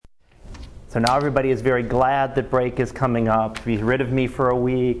So now everybody is very glad that break is coming up. Be rid of me for a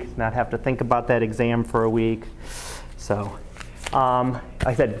week, not have to think about that exam for a week. So,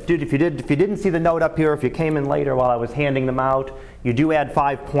 I said, dude, if you didn't see the note up here, if you came in later while I was handing them out, you do add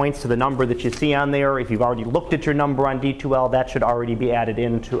 5 points to the number that you see on there. If you've already looked at your number on D2L, that should already be added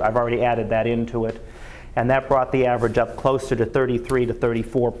into. I've already added that into it, and that brought the average up closer to 33 to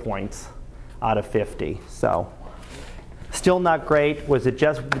 34 points out of 50. So. Still not great. Was it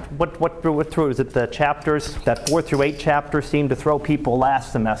just, what threw it? Was it the chapters? That 4 through 8 chapter seemed to throw people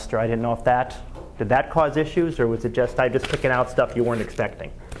last semester. I didn't know if did that cause issues, or was it just, I'm just picking out stuff you weren't expecting?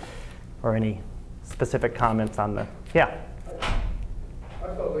 Or any specific comments on the, yeah? I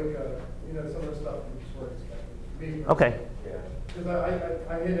felt like, some of the stuff we just weren't expecting. Okay. Yeah. Because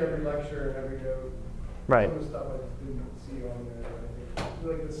I hit every lecture and every note. Right. Some of the stuff I just didn't see on there. I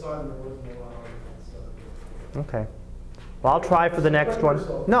feel like the sun, there wasn't a lot on it. So. Okay. Well, I'll try for the next one.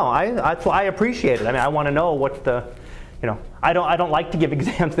 No, I appreciate it. I mean, I want to know what the, I don't like to give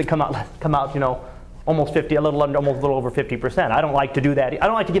exams that come out, almost 50, almost a little over 50%. I don't like to do that. I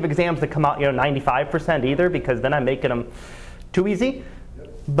don't like to give exams that come out, 95% either, because then I'm making them too easy.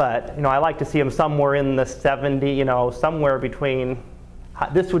 But, I like to see them somewhere in the 70, somewhere between.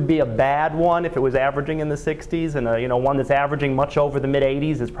 This would be a bad one if it was averaging in the 60s, and one that's averaging much over the mid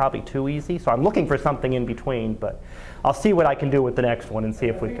 80s is probably too easy. So I'm looking for something in between, but I'll see what I can do with the next one and see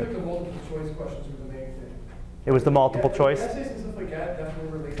if we can. I think the multiple choice questions were the main thing. It was the multiple choice? Essays and stuff like that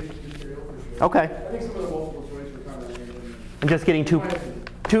definitely related to material for sure. Okay. I think some of the multiple choice were kind of random. And just getting too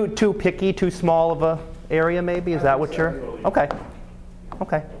picky, too small of a area maybe? Is that what you're? Okay.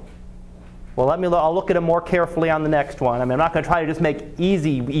 Okay. Well, I'll look at them more carefully on the next one. I mean, I'm not going to try to just make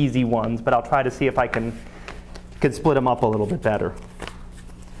easy ones, but I'll try to see if I can split them up a little bit better.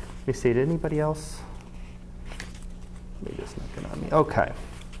 Let me see, did anybody else? Let me just look it on me. Okay.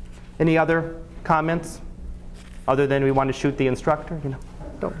 Any other comments? Other than we want to shoot the instructor?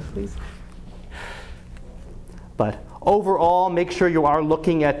 Don't, please. But overall, make sure you are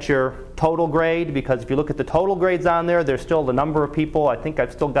looking at your total grade, because if you look at the total grades on there, there's still the number of people. I think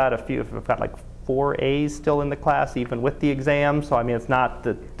I've still got I've got like 4 A's still in the class, even with the exam. So I mean, it's not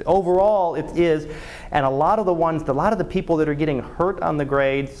overall it is, and a lot of the people that are getting hurt on the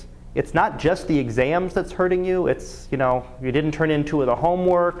grades, it's not just the exams that's hurting you. It's, you didn't turn in 2 of the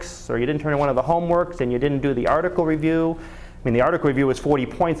homeworks, or you didn't turn in 1 of the homeworks, and you didn't do the article review. I mean, the article review was 40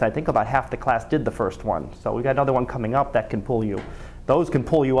 points. I think about half the class did the first one. So we've got another one coming up that can pull you. Those can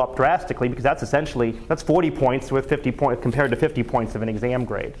pull you up drastically, because that's 40 points with 50 points compared to 50 points of an exam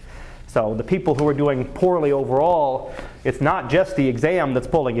grade. So the people who are doing poorly overall, it's not just the exam that's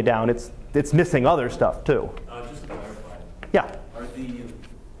pulling you down. It's missing other stuff too. Just to clarify. Yeah.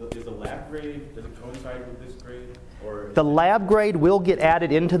 Is the lab grade, does it coincide with this grade? Or the lab grade will get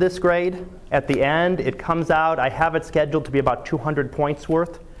added into this grade. At the end, it comes out, I have it scheduled to be about 200 points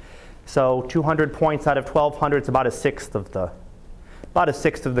worth. So 200 points out of 1,200 is about a sixth of the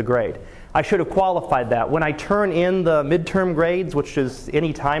grade. I should have qualified that. When I turn in the midterm grades, which is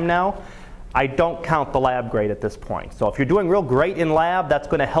any time now, I don't count the lab grade at this point. So if you're doing real great in lab, that's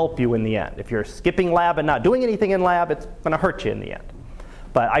going to help you in the end. If you're skipping lab and not doing anything in lab, it's going to hurt you in the end.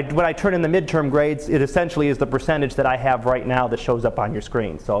 But when I turn in the midterm grades, it essentially is the percentage that I have right now that shows up on your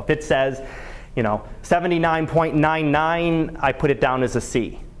screen. So if it says, 79.99, I put it down as a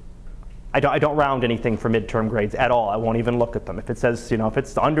C. I don't round anything for midterm grades at all. I won't even look at them. If it says, if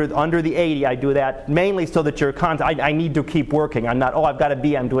it's under the 80, I do that mainly so that I need to keep working. I'm not, I've got a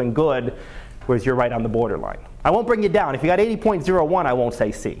B, I'm doing good, whereas you're right on the borderline. I won't bring you down. If you got 80.01, I won't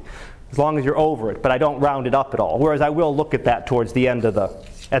say C, as long as you're over it, but I don't round it up at all. Whereas I will look at that towards the end of the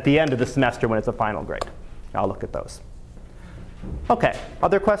semester when it's a final grade. I'll look at those. Okay,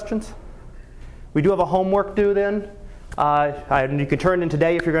 other questions? We do have a homework due then. You can turn in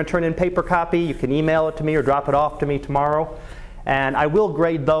today if you're going to turn in paper copy. You can email it to me or drop it off to me tomorrow. And I will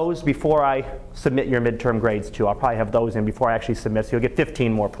grade those before I submit your midterm grades too. I'll probably have those in before I actually submit, so you'll get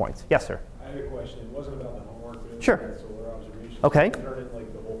 15 more points. Yes, sir? I have a question. It wasn't about the homework, but it was sure. about solar observations. Okay. Turn in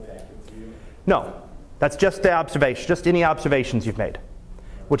like the whole packet to you? No. That's just the observation, just any observations you've made,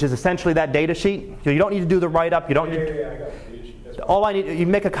 which is essentially that data sheet. So you don't need to do the write-up. You don't need Yeah, I got the data sheet. all I need, you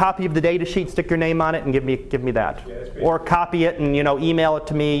make a copy of the data sheet, stick your name on it, and give me that. Yeah, or copy it and email it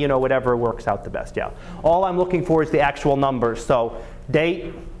to me, whatever works out the best. Yeah. All I'm looking for is the actual numbers. So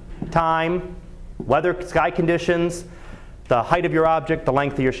date, time, weather, sky conditions, the height of your object, the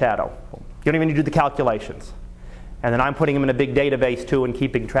length of your shadow. You don't even need to do the calculations. And then I'm putting them in a big database too and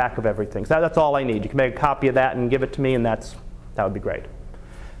keeping track of everything. So that's all I need. You can make a copy of that and give it to me, and that would be great.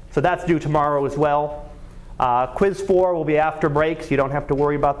 So that's due tomorrow as well. Quiz 4 will be after break, so you don't have to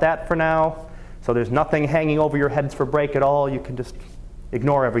worry about that for now. So there's nothing hanging over your heads for break at all. You can just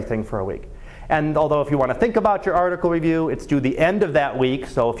ignore everything for a week. And although if you want to think about your article review, it's due the end of that week.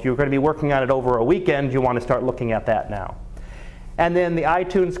 So if you're going to be working on it over a weekend, you want to start looking at that now. And then the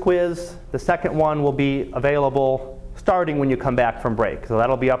iTunes quiz, the second one, will be available starting when you come back from break. So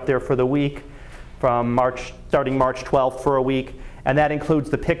that'll be up there for the week from starting March 12th for a week. And that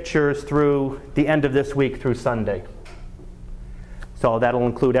includes the pictures through the end of this week through Sunday. So that'll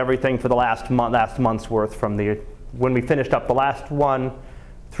include everything for the last month's worth from when we finished up the last one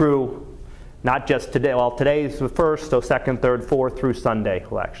through not just today. Well, today's the first, so second, third, fourth through Sunday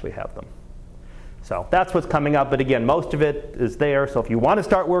we'll actually have them. So that's what's coming up. But again, most of it is there. So if you want to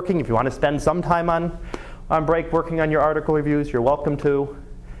start working, if you want to spend some time on break working on your article reviews, you're welcome to.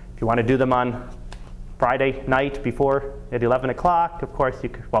 If you want to do them on Friday night before at 11 o'clock, of course,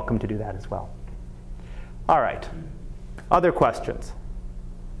 you're welcome to do that as well. All right. Other questions?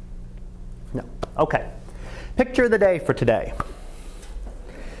 No. Okay. Picture of the day for today.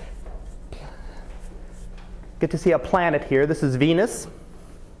 Get to see a planet here. This is Venus,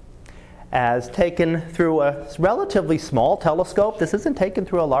 as taken through a relatively small telescope. This isn't taken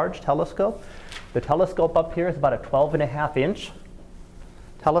through a large telescope. The telescope up here is about a 12.5-inch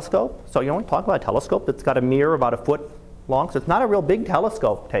telescope. So you only talk about a telescope that's got a mirror about a foot long. So it's not a real big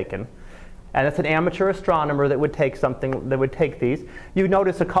telescope taken. And it's an amateur astronomer that would take these. You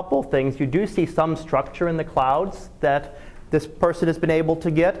notice a couple things. You do see some structure in the clouds that this person has been able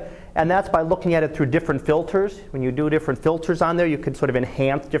to get. And that's by looking at it through different filters. When you do different filters on there, you can sort of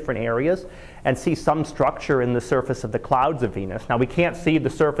enhance different areas and see some structure in the surface of the clouds of Venus. Now, we can't see the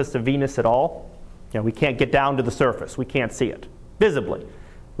surface of Venus at all. We can't get down to the surface. We can't see it visibly.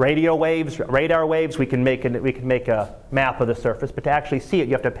 Radio waves, radar waves, we can make a map of the surface, but to actually see it,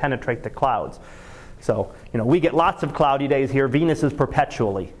 you have to penetrate the clouds. So, we get lots of cloudy days here. Venus is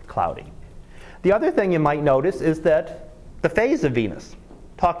perpetually cloudy. The other thing you might notice is that the phase of Venus.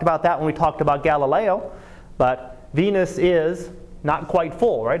 Talked about that when we talked about Galileo, but Venus is not quite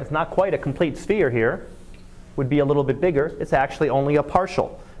full, right? It's not quite a complete sphere here. Would be a little bit bigger. It's actually only a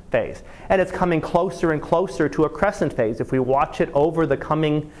partial phase. And it's coming closer and closer to a crescent phase. If we watch it over the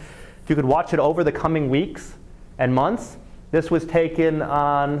coming, if you could watch it over the coming weeks and months, this was taken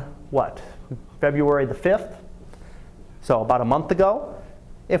on what? February the 5th? So about a month ago.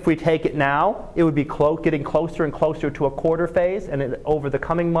 If we take it now, it would be getting closer and closer to a quarter phase, and over the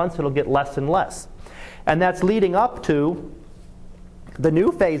coming months, it'll get less and less. And that's leading up to the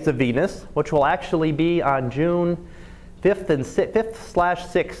new phase of Venus, which will actually be on June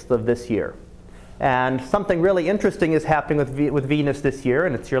 5th/6th of this year. And something really interesting is happening with Venus this year,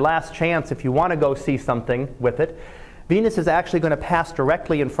 and it's your last chance if you want to go see something with it. Venus is actually going to pass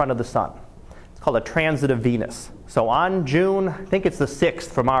directly in front of the sun. Called a transit of Venus. So on June, I think it's the 6th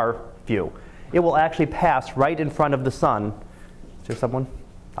from our view, it will actually pass right in front of the sun. Is there someone?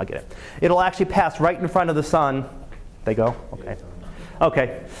 I'll get it. It'll actually pass right in front of the sun. They go? Okay.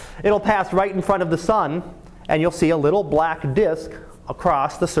 Okay. It'll pass right in front of the sun, and you'll see a little black disk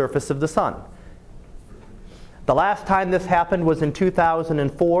across the surface of the sun. The last time this happened was in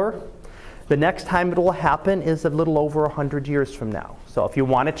 2004. The next time it will happen is a little over 100 years from now. So if you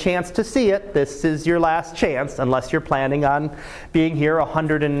want a chance to see it, this is your last chance, unless you're planning on being here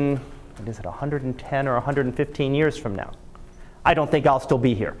 110 or 115 years from now. I don't think I'll still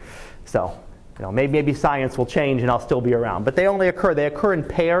be here. So maybe science will change and I'll still be around. But they occur in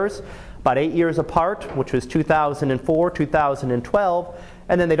pairs, about 8 years apart, which was 2004, 2012,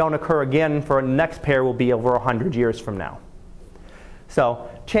 and then they don't occur again for the next pair will be over 100 years from now. So,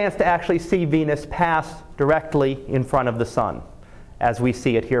 chance to actually see Venus pass directly in front of the sun as we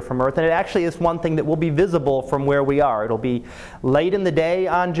see it here from Earth. And it actually is one thing that will be visible from where we are. It'll be late in the day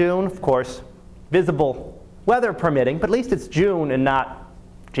on June, of course, visible weather permitting, but at least it's June and not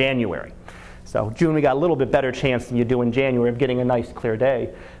January. So June we got a little bit better chance than you do in January of getting a nice clear day.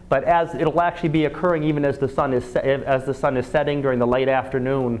 But as it'll actually be occurring even as the sun is setting during the late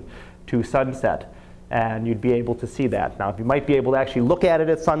afternoon to sunset. And you'd be able to see that. Now, you might be able to actually look at it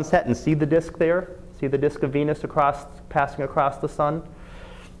at sunset and see the disk there, see the disk of Venus passing across the sun.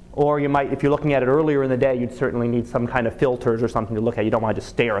 Or you might, if you're looking at it earlier in the day, you'd certainly need some kind of filters or something to look at. You don't want to just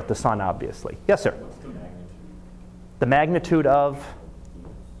stare at the sun, obviously. Yes, sir? What's the magnitude? The magnitude of,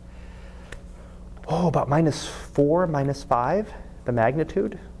 about -4, -5, the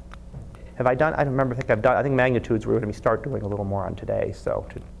magnitude. Have I done, I don't remember, I think magnitudes we're going to start doing a little more on today, so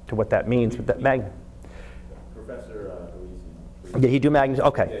to what that means. But that Professor Luisi. Yeah, he do magnitude,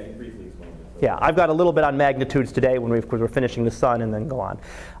 okay. Yeah, he briefly explained it. Yeah, I've got a little bit on magnitudes today because we're finishing the sun and then go on.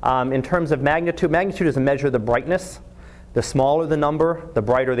 In terms of magnitude is a measure of the brightness. The smaller the number, the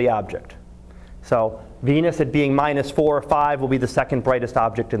brighter the object. So Venus at being -4 or 5 will be the second brightest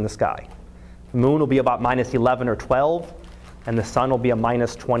object in the sky. The moon will be about -11 or 12, and the sun will be a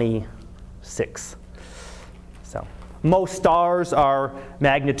 -26. So most stars are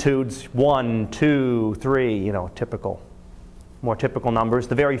magnitudes 1, 2, 3, more typical numbers.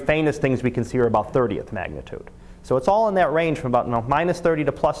 The very faintest things we can see are about 30th magnitude. So it's all in that range from about -30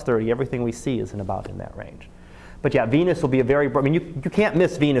 to +30. Everything we see is about in that range. But yeah, Venus will be you can't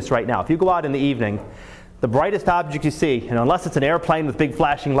miss Venus right now. If you go out in the evening, the brightest object you see, unless it's an airplane with big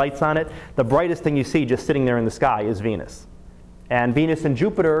flashing lights on it, the brightest thing you see just sitting there in the sky is Venus. And Venus and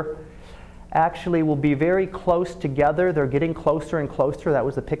Jupiter actually will be very close together. They're getting closer and closer. That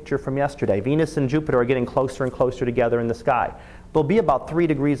was the picture from yesterday. Venus and Jupiter are getting closer and closer together in the sky. They'll be about 3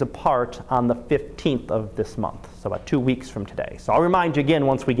 degrees apart on the 15th of this month, so about 2 weeks from today. So I'll remind you again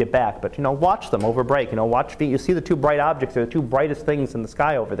once we get back, but watch them over break. You see the two bright objects, they're the two brightest things in the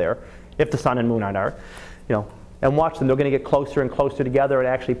sky over there, if the sun and moon aren't, and watch them. They're going to get closer and closer together and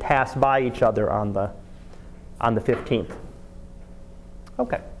actually pass by each other on the 15th.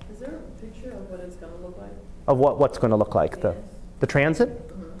 Okay. Is there a picture of what it's going to look like? Of what's going to look like? Yes. The transit?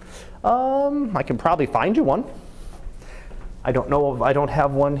 Mm-hmm. I can probably find you one. I don't know if I don't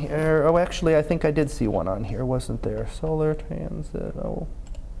have one here. Oh, actually, I think I did see one on here, wasn't there? Solar transit. Oh.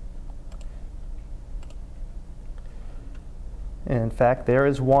 In fact, there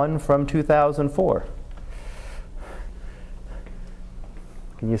is one from 2004.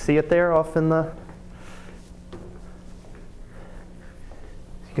 Can you see it there off in the...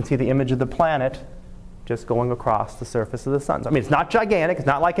 You can see the image of the planet just going across the surface of the sun. It's not gigantic. It's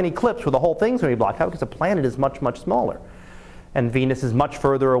not like an eclipse where the whole thing's going to be blocked out, because the planet is much, much smaller. And Venus is much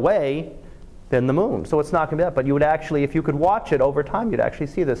further away than the moon. So it's not going to be that. But you would actually, if you could watch it over time, you'd actually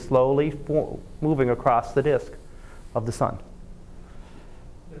see this slowly moving across the disk of the sun.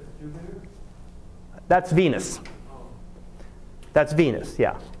 That's Jupiter? That's Venus. That's Venus,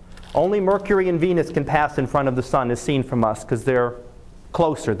 yeah. Only Mercury and Venus can pass in front of the sun as seen from us because they're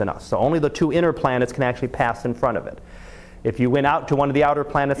closer than us. So only the two inner planets can actually pass in front of it. If you went out to one of the outer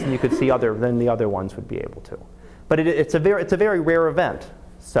planets and you could see then the other ones would be able to. But it's a very rare event.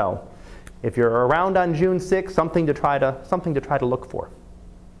 So if you're around on June 6th, something to try to look for.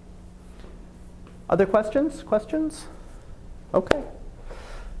 Other questions? Okay.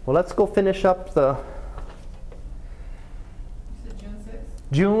 Well, let's go finish up the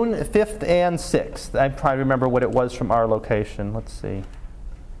June 5th and 6th. I'm trying to remember what it was from our location. Let's see.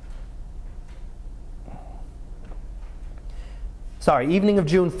 Sorry, evening of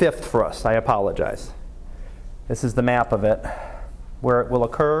June 5th for us. I apologize. This is the map of it, where it will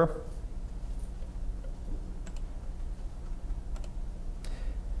occur.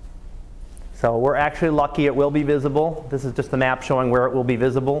 So we're actually lucky it will be visible. This is just the map showing where it will be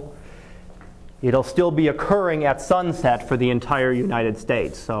visible. It'll still be occurring at sunset for the entire United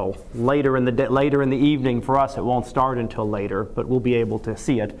States. So later in the evening for us, it won't start until later, but we'll be able to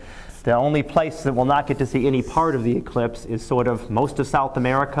see it. The only place that we'll not get to see any part of the eclipse is sort of most of South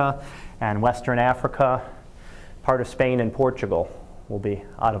America and Western Africa. Part of Spain and Portugal will be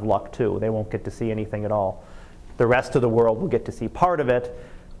out of luck too. They won't get to see anything at all. The rest of the world will get to see part of it.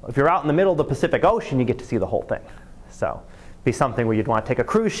 If you're out in the middle of the Pacific Ocean, you get to see the whole thing. So be something where you'd want to take a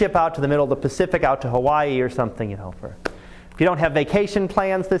cruise ship out to the middle of the Pacific, out to Hawaii or something, if you don't have vacation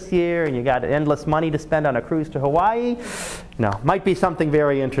plans this year and you got endless money to spend on a cruise to Hawaii, might be something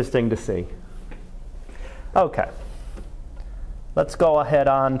very interesting to see. Okay. Let's go ahead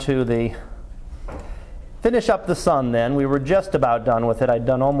on to finish up the sun then. We were just about done with it. I'd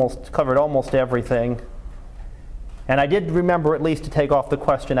covered almost everything. And I did remember at least to take off the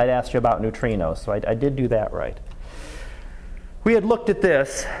question I'd asked you about neutrinos, so I did do that right. We had looked at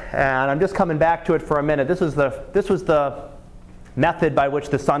this, and I'm just coming back to it for a minute. This was the method by which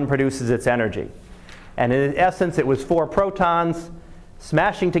the sun produces its energy. And in essence, it was 4 protons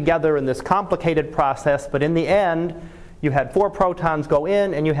smashing together in this complicated process, but in the end, you had 4 protons go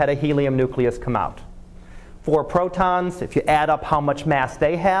in and you had a helium nucleus come out. 4 protons, if you add up how much mass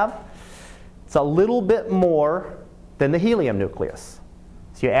they have, it's a little bit more than the helium nucleus.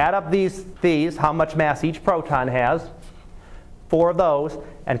 So you add up these, how much mass each proton has, 4 of those,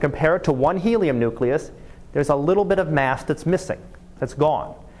 and compare it to 1 helium nucleus, there's a little bit of mass that's missing, that's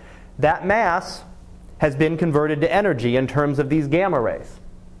gone. That mass has been converted to energy in terms of these gamma rays.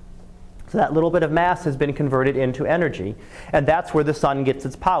 So that little bit of mass has been converted into energy, and that's where the sun gets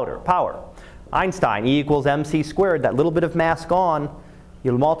its power. Einstein, E = mc², that little bit of mass gone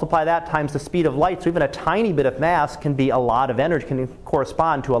You multiply that times the speed of light, so even a tiny bit of mass can be a lot of energy, can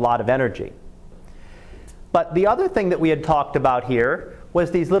correspond to a lot of energy. But the other thing that we had talked about here was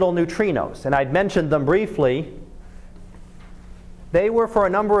these little neutrinos, and I'd mentioned them briefly. They were for a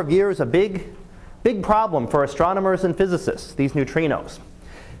number of years a big problem for astronomers and physicists, these neutrinos.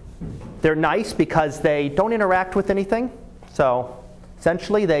 They're nice because they don't interact with anything. So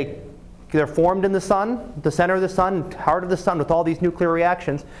essentially they're formed in the sun, the center of the sun, heart of the sun, with all these nuclear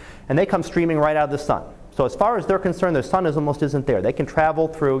reactions, and they come streaming right out of the sun. So as far as they're concerned, the sun almost isn't there. They can travel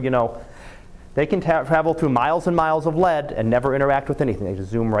through, travel through miles and miles of lead and never interact with anything. They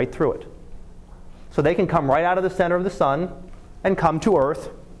just zoom right through it. So they can come right out of the center of the sun and come to Earth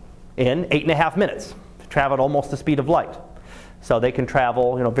in 8.5 minutes, travel at almost the speed of light. So they can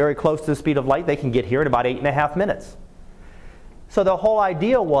travel, very close to the speed of light. They can get here in about 8.5 minutes. So the whole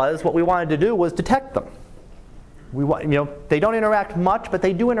idea was, what we wanted to do was detect them. They don't interact much, but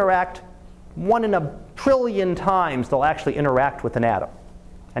they do interact 1 in a trillion times. They'll actually interact with an atom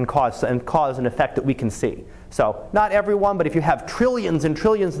and cause an effect that we can see. So not everyone, but if you have trillions and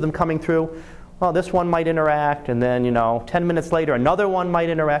trillions of them coming through, well, this one might interact, and then 10 minutes later another one might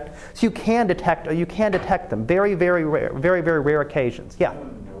interact. So you can detect them. Very, very rare, very, very rare occasions. Yeah. Do you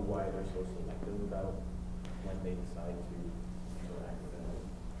know why they're so selective about when they decide to interact with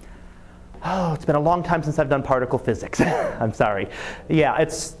it? Oh, it's been a long time since I've done particle physics. I'm sorry. Yeah,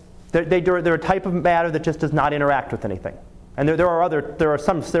 they're a type of matter that just does not interact with anything. And there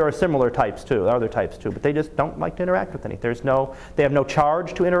are similar types too. There are other types too, but they just don't like to interact with anything. They have no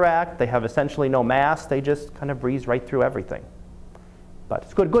charge to interact. They have essentially no mass. They just kind of breeze right through everything. But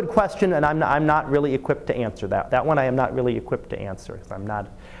it's a good question, and I'm not really equipped to answer that. That one I am not really equipped to answer. I'm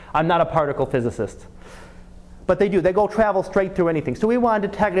not a particle physicist. But they do. They go travel straight through anything. So we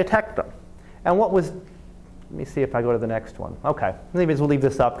wanted to detect them. And let me see if I go to the next one. Okay, maybe we'll leave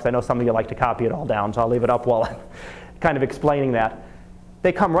this up because I know some of you like to copy it all down, so I'll leave it up while I'm kind of explaining that.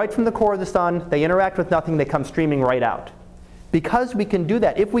 They come right from the core of the sun. They interact with nothing. They come streaming right out. Because we can do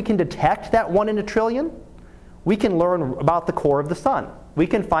that, if we can detect that 1 in a trillion, we can learn about the core of the sun. We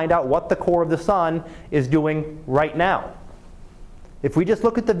can find out what the core of the sun is doing right now. If we just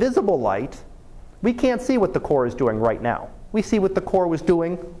look at the visible light, we can't see what the core is doing right now. We see what the core was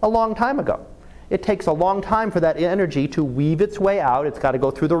doing a long time ago. It takes a long time for that energy to weave its way out. It's got to go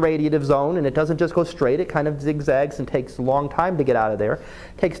through the radiative zone, and it doesn't just go straight. It kind of zigzags and takes a long time to get out of there.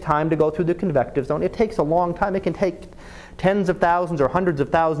 It takes time to go through the convective zone. It takes a long time. It can take tens of thousands or hundreds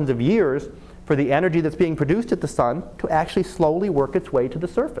of thousands of years for the energy that's being produced at the sun to actually slowly work its way to the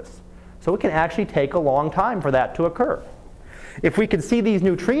surface. So it can actually take a long time for that to occur. If we could see these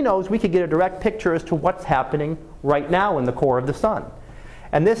neutrinos, we could get a direct picture as to what's happening right now in the core of the sun.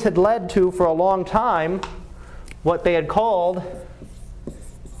 And this had led to, for a long time, what they had called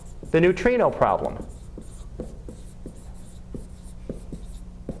the neutrino problem.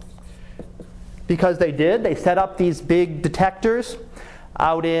 Because they set up these big detectors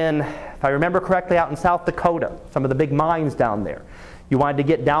out in, if I remember correctly, out in South Dakota, some of the big mines down there. You wanted to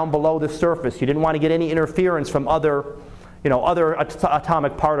get down below the surface. You didn't want to get any interference from other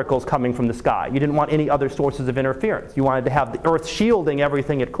atomic particles coming from the sky. You didn't want any other sources of interference. You wanted to have the Earth shielding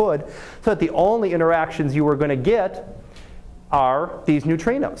everything it could, so that the only interactions you were going to get are these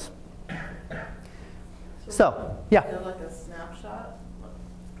neutrinos. So, yeah. Like a snapshot,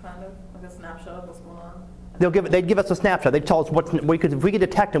 kind of like a snapshot of what's going on. They'd give us a snapshot. They'd tell us if we could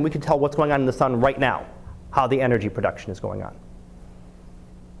detect them, we could tell what's going on in the sun right now, how the energy production is going on.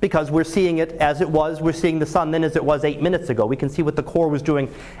 Because we're seeing it as it was, we're seeing the sun then as it was 8 minutes ago. We can see what the core was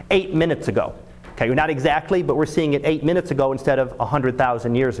doing 8 minutes ago. Okay, not exactly, but we're seeing it 8 minutes ago instead of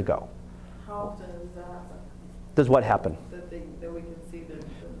 100,000 years ago. How often does that happen? Does what happen? That we can see the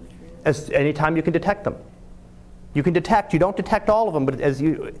neutrinos? Anytime you can detect them. You don't detect all of them, but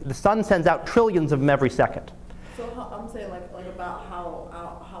the sun sends out trillions of them every second. So I'm saying like about how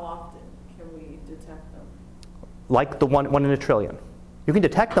often can we detect them? Like the 1 in a trillion. You can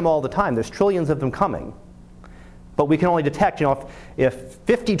detect them all the time. There's trillions of them coming. But we can only detect, if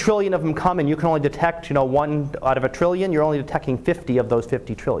 50 trillion of them come and you can only detect, 1 out of a trillion, you're only detecting 50 of those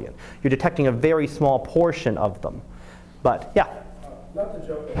 50 trillion. You're detecting a very small portion of them. But, yeah. Not to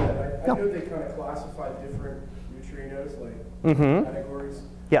jump ahead, I know they kind of classify different neutrinos, like categories.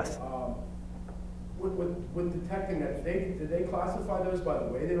 Yes. With detecting that, did they classify those by the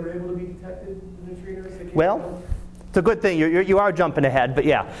way they were able to be detected, the neutrinos? Well, it's a good thing. You are jumping ahead, but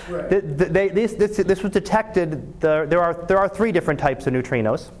yeah. Right. This was detected. There are 3 different types of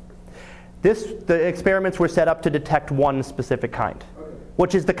neutrinos. The experiments were set up to detect one specific kind,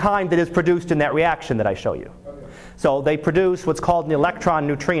 which is the kind that is produced in that reaction that I show you. Okay. So they produce what's called an electron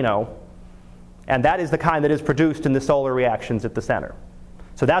neutrino, and that is the kind that is produced in the solar reactions at the center.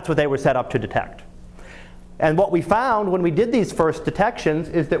 So that's what they were set up to detect. And what we found when we did these first detections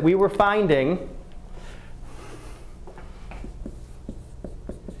is that we were finding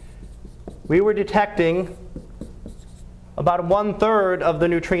detecting about 1/3 of the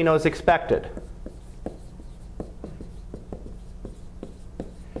neutrinos expected.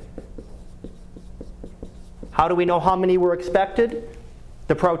 How do we know how many were expected?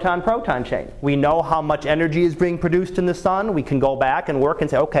 The proton-proton chain. We know how much energy is being produced in the sun. We can go back and work and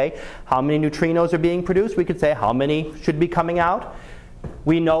say, okay, how many neutrinos are being produced? We could say how many should be coming out.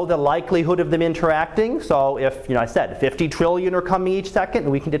 We know the likelihood of them interacting. So if, I said 50 trillion are coming each second,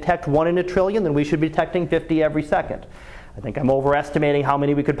 and we can detect 1 in a trillion, then we should be detecting 50 every second. I think I'm overestimating how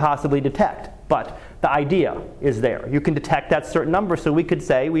many we could possibly detect. But the idea is there. You can detect that certain number, so we could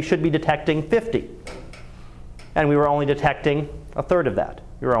say we should be detecting 50. And we were only detecting 1/3 of that.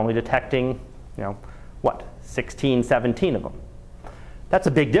 We were only detecting, 16, 17 of them. That's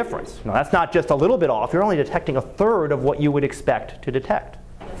a big difference. That's not just a little bit off. You're only detecting 1/3 of what you would expect to detect.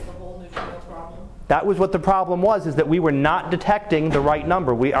 That's the whole neutrino problem. That was what the problem was, is that we were not detecting the right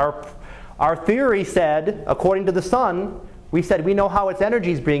number. Our theory said, according to the sun, we said we know how its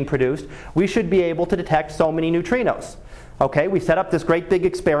energy is being produced. We should be able to detect so many neutrinos. Okay, we set up this great big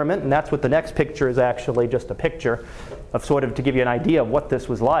experiment, and that's what the next picture is actually, just a picture of sort of to give you an idea of what this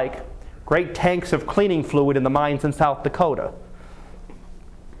was like. Great tanks of cleaning fluid in the mines in South Dakota.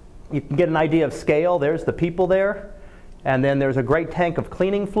 You can get an idea of scale. There's the people there, and then there's a great tank of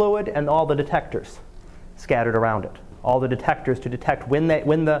cleaning fluid and all the detectors scattered around it. All the detectors to detect when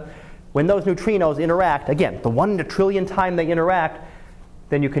those neutrinos interact. Again, the 1 in a trillion time they interact,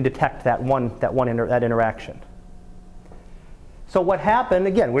 then you can detect that interaction. So what happened,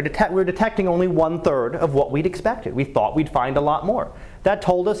 again, we're detecting only 1/3 of what we'd expected. We thought we'd find a lot more. That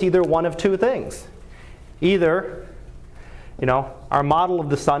told us either one of two things. Either, our model of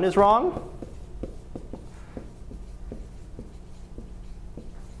the sun is wrong,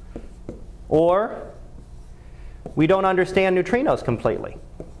 or we don't understand neutrinos completely.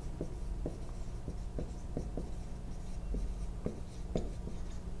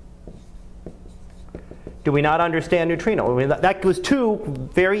 Do we not understand neutrino? That was two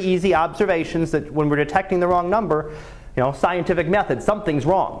very easy observations that when we're detecting the wrong number, scientific method, something's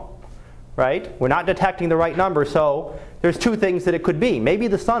wrong, right? We're not detecting the right number, so there's two things that it could be. Maybe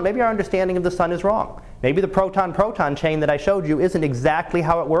our understanding of the sun is wrong. Maybe the proton-proton chain that I showed you isn't exactly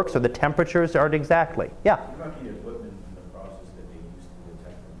how it works, or the temperatures aren't exactly. Yeah? What about the equipment and the process that they used to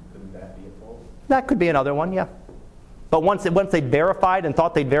detect them? Couldn't that be a fault? That could be another one, yeah. But once they verified and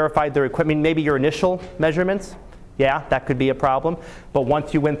thought they'd verified their equipment, maybe your initial measurements, yeah, that could be a problem. But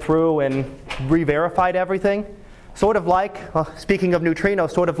once you went through and re-verified everything, sort of like, speaking of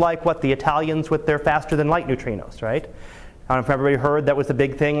neutrinos, sort of like what the Italians with their faster-than-light neutrinos, right? I don't know if everybody heard that was the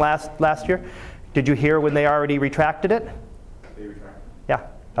big thing last year. Did you hear when they already retracted it? They retracted? Yeah.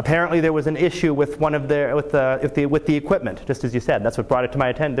 Apparently there was an issue with with the equipment, just as you said. That's what brought it to my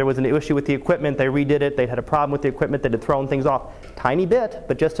attention. There was an issue with the equipment. They redid it. They'd had a problem with the equipment. They'd thrown things off. Tiny bit,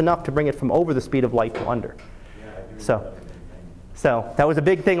 but just enough to bring it from over the speed of light to under. Yeah, I do. So that was a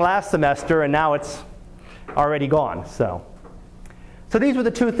big thing last semester, and now it's already gone. So these were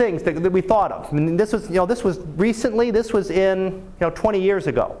the two things that we thought of. I mean, this was recently. This was in 20 years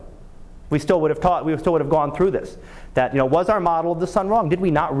ago. We still would have gone through this. That, was our model of the sun wrong? Did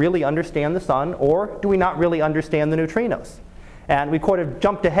we not really understand the sun, or do we not really understand the neutrinos? And we sort of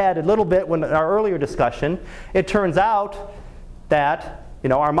jumped ahead a little bit when our earlier discussion. It turns out that,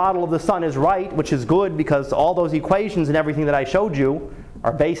 our model of the sun is right, which is good because all those equations and everything that I showed you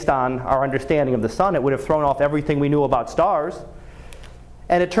are based on our understanding of the sun. It would have thrown off everything we knew about stars.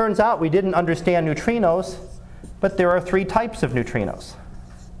 And it turns out we didn't understand neutrinos, but there are 3 types of neutrinos.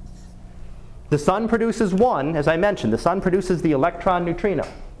 The sun produces one, as I mentioned. The sun produces the electron neutrino.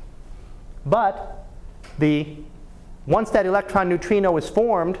 But once that electron neutrino is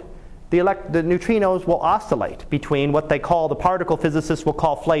formed, the neutrinos will oscillate between what the particle physicists will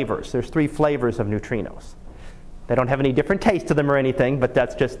call flavors. There's 3 flavors of neutrinos. They don't have any different taste to them or anything, but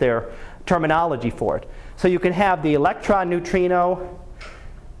that's just their terminology for it. So you can have the electron neutrino,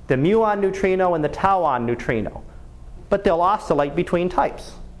 the muon neutrino, and the tauon neutrino. But they'll oscillate between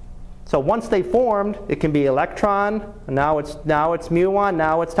types. So once they formed, it can be electron, and now it's muon,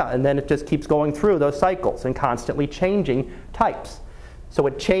 now it's tau, and then it just keeps going through those cycles and constantly changing types. So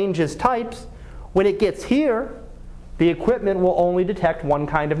it changes types. When it gets here, the equipment will only detect one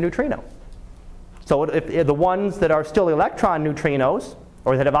kind of neutrino. So if the ones that are still electron neutrinos,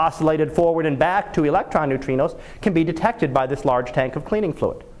 or that have oscillated forward and back to electron neutrinos can be detected by this large tank of cleaning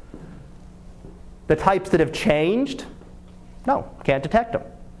fluid. The types that have changed, no, can't detect them.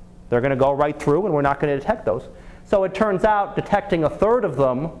 They're going to go right through and we're not going to detect those. So it turns out detecting a third of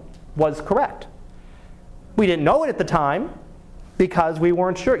them was correct. We didn't know it at the time because we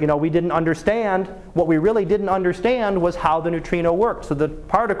weren't sure. We didn't understand. What we really didn't understand was how the neutrino worked. So the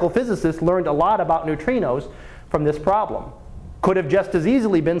particle physicists learned a lot about neutrinos from this problem. Could have just as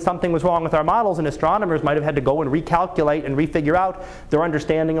easily been something was wrong with our models, and astronomers might have had to go and recalculate and refigure out their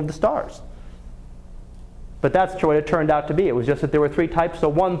understanding of the stars. But that's what it turned out to be. It was just that there were three types,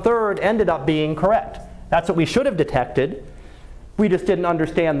 so 1/3 ended up being correct. That's what we should have detected. We just didn't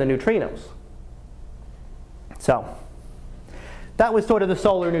understand the neutrinos. So that was sort of the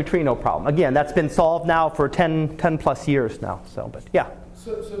solar neutrino problem. Again, that's been solved now for 10 plus years now. But yeah.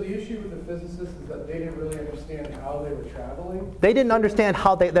 So the issue with the physicists is that they didn't really understand how they were traveling? They didn't understand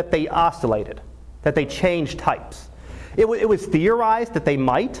how that they oscillated, that they changed types. It was theorized that they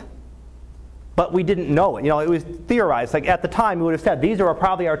might, but we didn't know it. It was theorized. Like at the time, we would have said, these are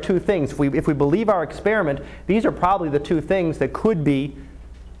probably our two things. If we believe our experiment, these are probably the two things that could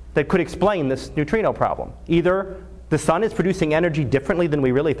explain this neutrino problem. Either the sun is producing energy differently than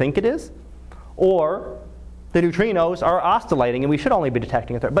we really think it is, or the neutrinos are oscillating, and we should only be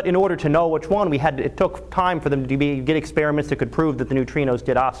detecting a third. But in order to know which one, it took time for them to get experiments that could prove that the neutrinos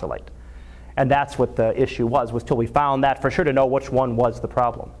did oscillate. And that's what the issue was till we found that for sure to know which one was the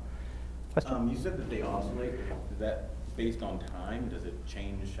problem. You said that they oscillate. Is that based on time? Does it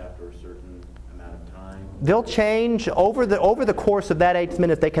change after a certain amount of time? They'll change over the course of that 8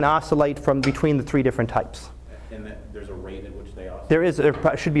 minutes. They can oscillate from between the three different types. And there's a rate at which they oscillate?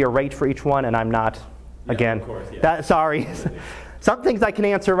 There should be a rate for each one, and I'm not. Yeah, again, of course, yeah. Sorry. Some things I can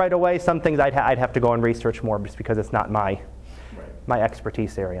answer right away. Some things I'd have to go and research more just because it's not my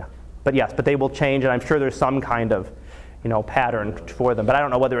expertise area. But yes, they will change, and I'm sure there's some kind of pattern for them. But I don't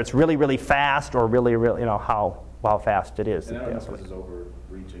know whether it's really, really fast or really, really, how fast it is. And I don't know if this is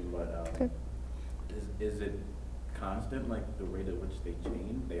overreaching, but okay. Is it constant, like the rate at which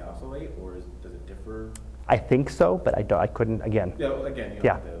they oscillate, or does it differ? I think so, but I couldn't, again. Yeah, well, again,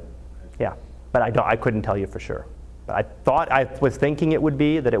 Yeah, but I couldn't tell you for sure. But I was thinking it would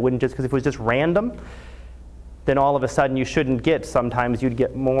be that it wouldn't just, because if it was just random, then all of a sudden you shouldn't get, sometimes you'd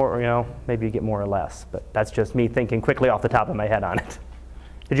get more, maybe you get more or less. But that's just me thinking quickly off the top of my head on it.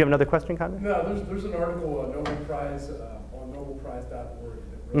 Did you have another question, Conrad? No, there's an article on Nobel Prize on nobelprize.org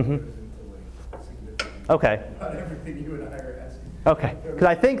that really goes into significant Okay. about everything you and I are asking. Okay, because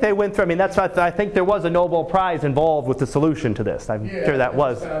I think they went through, that's what I think there was a Nobel Prize involved with the solution to this. I'm sure that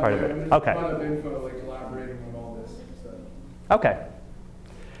was part of it. There's Okay. a lot of info elaborating on all this. Okay.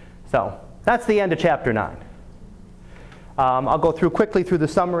 So that's the end of chapter 9. I'll go quickly through the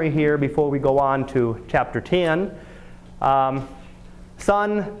summary here before we go on to chapter 10.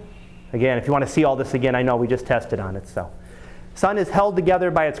 Sun, again, if you want to see all this again, I know we just tested on it. So, Sun is held together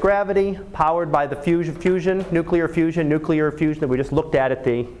by its gravity, powered by the nuclear fusion that we just looked at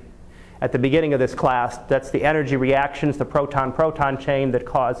the beginning of this class. That's the energy reactions, the proton-proton chain that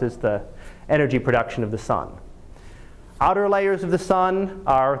causes the energy production of the sun. Outer layers of the sun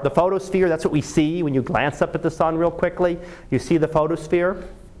are the photosphere. That's what we see when you glance up at the sun real quickly. You see the photosphere.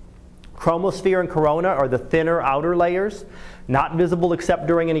 Chromosphere and corona are the thinner outer layers, not visible except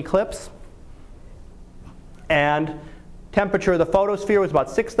during an eclipse. And temperature of the photosphere was about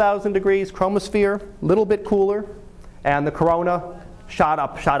 6,000 degrees. Chromosphere, a little bit cooler. And the corona shot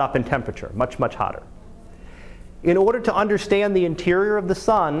up in temperature, much, much hotter. In order to understand the interior of the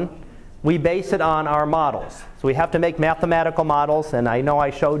sun, we base it on our models. So we have to make mathematical models, and I know I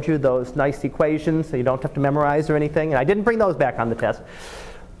showed you those nice equations so you don't have to memorize or anything, and I didn't bring those back on the test.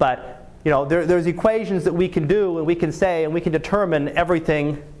 But there's equations that we can do, and we can say, and we can determine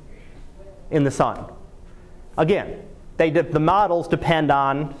everything in the sun. Again, the models depend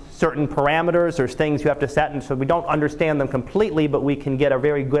on certain parameters. There's things you have to set, and so we don't understand them completely, but we can get a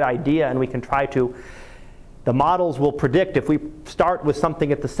very good idea, and we can try to. The models will predict, if we start with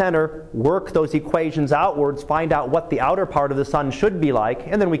something at the center, work those equations outwards, find out what the outer part of the sun should be like,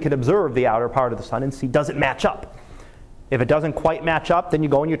 and then we can observe the outer part of the sun and see, does it match up? If it doesn't quite match up, then you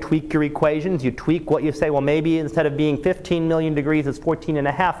go and you tweak your equations. You tweak what you say, well, maybe instead of being 15 million degrees, it's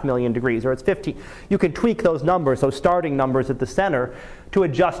 14.5 million degrees, or it's 15. You can tweak those numbers, those starting numbers at the center, to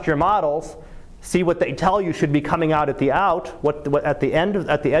adjust your models. See what they tell you should be coming out at the at the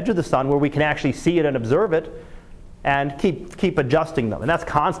edge of the sun, where we can actually see it and observe it, and keep adjusting them. And that's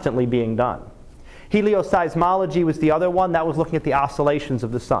constantly being done. Helioseismology was the other one. That was looking at the oscillations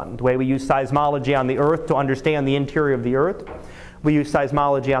of the sun. The way we use seismology on the Earth to understand the interior of the Earth. we use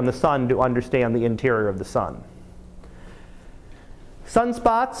seismology on the sun to understand the interior of the sun.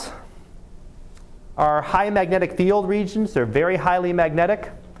 Sunspots are high magnetic field regions. They're very highly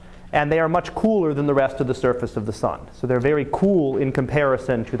magnetic, and they are much cooler than the rest of the surface of the sun. So they're very cool in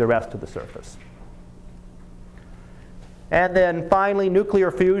comparison to the rest of the surface. And then finally,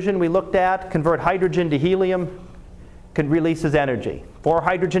 nuclear fusion we looked at, convert hydrogen to helium, releases energy. 4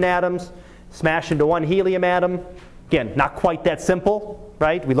 hydrogen atoms smash into 1 helium atom. Again, not quite that simple,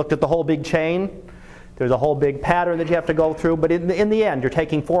 right? We looked at the whole big chain. There's a whole big pattern that you have to go through, but in the end, you're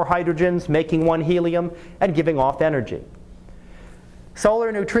taking 4 hydrogens, making 1 helium, and giving off energy.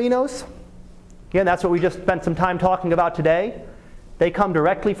 Solar neutrinos, again, that's what we just spent some time talking about today. They come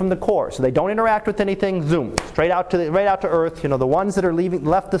directly from the core, so they don't interact with anything. Zoom, right out to Earth. The ones that are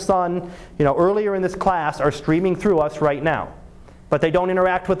left the sun, earlier in this class are streaming through us right now. But they don't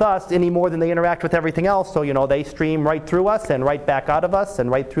interact with us any more than they interact with everything else. So they stream right through us and right back out of us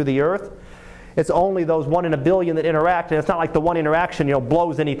and right through the Earth. It's only those 1 in a billion that interact, and it's not like the one interaction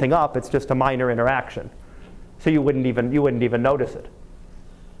blows anything up. It's just a minor interaction, so you wouldn't even notice it.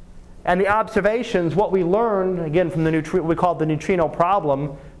 And the observations, what we learned, again, from what we call the neutrino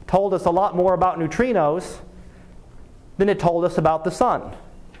problem, told us a lot more about neutrinos than it told us about the sun.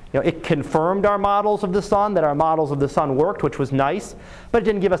 It confirmed our models of the sun, that our models of the sun worked, which was nice, but it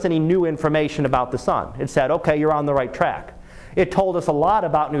didn't give us any new information about the sun. It said, okay, you're on the right track. It told us a lot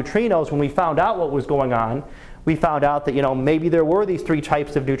about neutrinos. When we found out what was going on, we found out that maybe there were these 3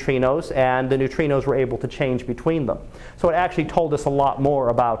 types of neutrinos, and the neutrinos were able to change between them. So it actually told us a lot more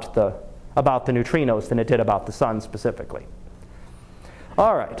about the neutrinos than it did about the sun specifically.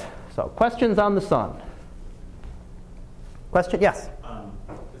 All right, so questions on the sun? Question? Yes?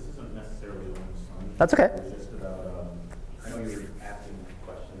 This isn't necessarily on the sun. That's okay. It's just about, I know you were asking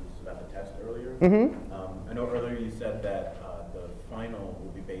questions about the test earlier. Mm-hmm. I know earlier you said that the final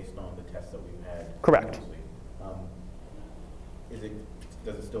will be based on the tests that we've had. Correct. Previously.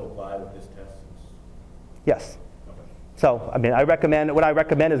 Does it still apply with this test? Yes. Okay. So, what I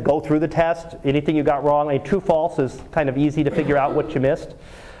recommend is go through the test. Anything you got wrong, true, false is kind of easy to figure out what you missed.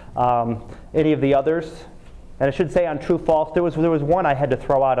 Any of the others, and I should say on true, false, there was one I had to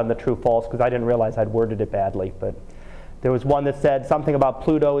throw out on the true, false because I didn't realize I'd worded it badly. But there was one that said something about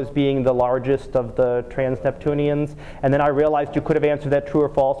Pluto as being the largest of the trans-Neptunians, and then I realized you could have answered that true or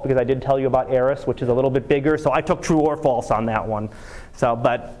false because I did tell you about Eris, which is a little bit bigger, so I took true or false on that one. So,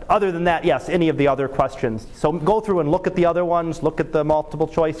 but other than that, yes, any of the other questions. So go through and look at the other ones, look at the multiple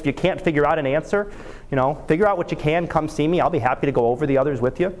choice. If you can't figure out an answer, figure out what you can, come see me. I'll be happy to go over the others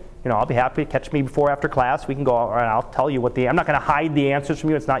with you. I'll be happy to catch me before or after class. We can go, and I'll tell you I'm not going to hide the answers from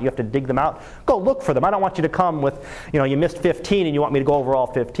you. It's not you have to dig them out. Go look for them. I don't want you to come with, you missed 15 and you want me to go over all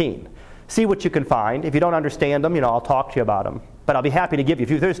 15. See what you can find. If you don't understand them, I'll talk to you about them. But I'll be happy to give you.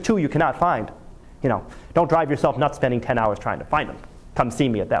 If there's 2 you cannot find, don't drive yourself nuts spending 10 hours trying to find them. Come see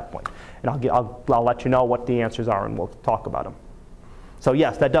me at that point, and I'll let you know what the answers are, and we'll talk about them. So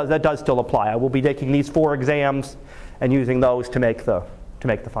yes, that does still apply. I will be taking these 4 exams and using those to make the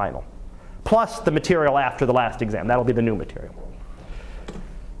final, plus the material after the last exam. That'll be the new material.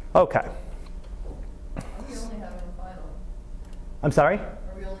 Okay. Are we only having a final? I'm sorry? Are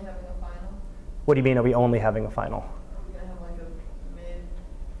we only having a final? What do you mean? Are we only having a final? Are we gonna have like a mid?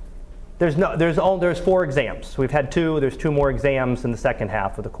 There's 4 exams. So we've had 2. There's 2 more exams in the second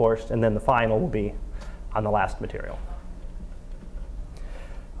half of the course, and then the final will be on the last material.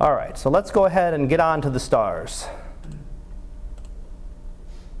 All right, so let's go ahead and get on to the stars.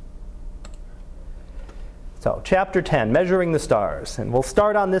 So chapter 10, measuring the stars. And we'll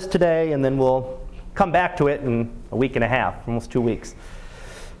start on this today, and then we'll come back to it in a week and a half, almost 2 weeks.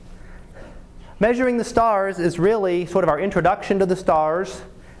 Measuring the stars is really sort of our introduction to the stars,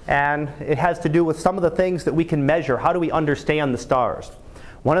 and it has to do with some of the things that we can measure. How do we understand the stars?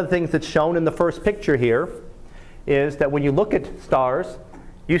 One of the things that's shown in the first picture here is that when you look at stars,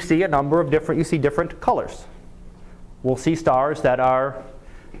 you see a number of different colors. We'll see stars that are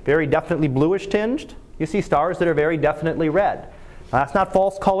very definitely bluish tinged. You see stars that are very definitely red. Now, that's not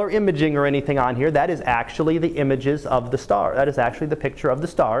false color imaging or anything on here. That is actually the images of the star. That is actually the picture of the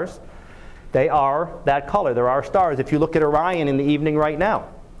stars. They are that color. There are stars. If you look at Orion in the evening right now,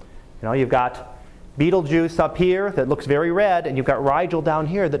 you've got Betelgeuse up here that looks very red, and you've got Rigel down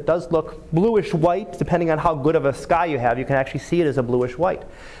here that does look bluish white. Depending on how good of a sky you have, you can actually see it as a bluish white.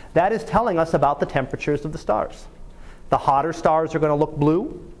 That is telling us about the temperatures of the stars. The hotter stars are going to look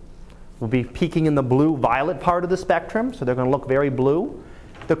blue. We'll be peaking in the blue-violet part of the spectrum, so they're going to look very blue.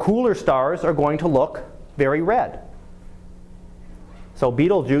 The cooler stars are going to look very red. So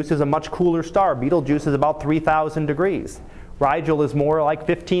Betelgeuse is a much cooler star. Betelgeuse is about 3,000 degrees. Rigel is more like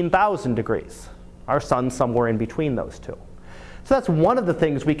 15,000 degrees. Our sun's somewhere in between those two. So that's one of the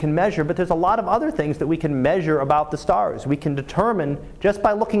things we can measure, but there's a lot of other things that we can measure about the stars. We can determine, just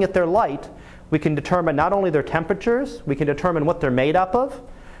by looking at their light, we can determine not only their temperatures, we can determine what they're made up of,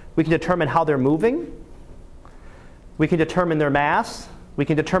 we can determine how they're moving, we can determine their mass, we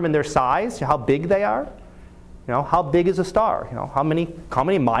can determine their size, how big they are. How big is a star? How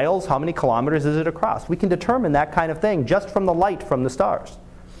many miles, how many kilometers is it across? We can determine that kind of thing just from the light from the stars.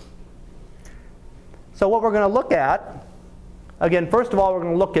 So what we're going to look at, again, first of all, we're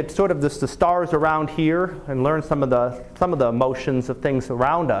going to look at sort of the stars around here and learn some of the motions of things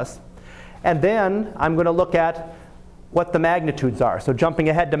around us. And then I'm going to look at what the magnitudes are. So jumping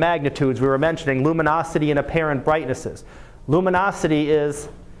ahead to magnitudes, we were mentioning luminosity and apparent brightnesses. Luminosity is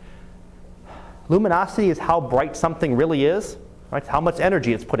how bright something really is, right? How much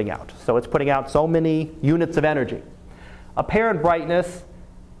energy it's putting out. So it's putting out so many units of energy. Apparent brightness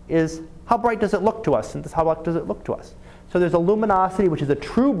is how bright does it look to us, and how bright does it look to us. So there's a luminosity, which is a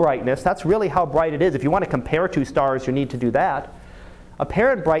true brightness. That's really how bright it is. If you want to compare two stars, you need to do that.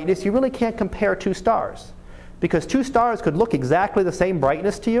 Apparent brightness, you really can't compare two stars, because two stars could look exactly the same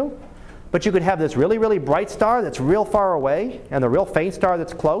brightness to you, but you could have this really, really bright star that's real far away and the real faint star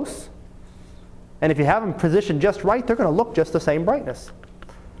that's close. And if you have them positioned just right, they're going to look just the same brightness.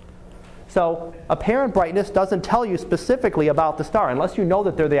 So apparent brightness doesn't tell you specifically about the star. Unless you know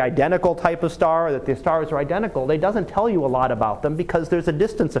that they're the identical type of star, or that the stars are identical, it doesn't tell you a lot about them because there's a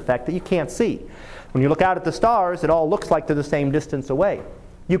distance effect that you can't see. When you look out at the stars, it all looks like they're the same distance away.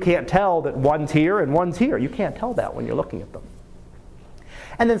 You can't tell that one's here and one's here. You can't tell that when you're looking at them.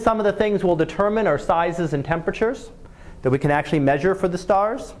 And then some of the things we'll determine are sizes and temperatures that we can actually measure for the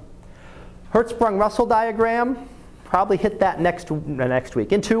stars. Hertzsprung-Russell diagram, probably hit that next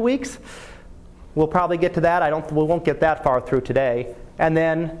week. In 2 weeks, we'll probably get to that. We won't get that far through today. And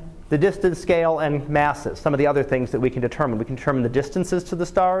then the distance scale and masses, some of the other things that we can determine. We can determine the distances to the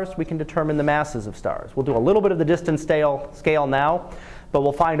stars. We can determine the masses of stars. We'll do a little bit of the distance scale now, but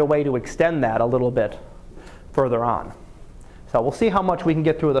we'll find a way to extend that a little bit further on. So we'll see how much we can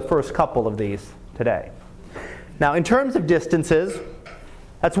get through the first couple of these today. Now, in terms of distances,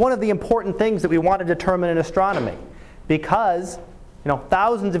 that's one of the important things that we want to determine in astronomy, because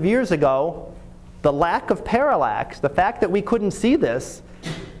thousands of years ago, the lack of parallax, the fact that we couldn't see this,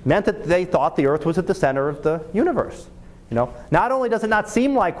 meant that they thought the Earth was at the center of the universe. Not only does it not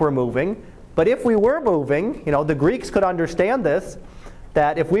seem like we're moving, but if we were moving, the Greeks could understand this,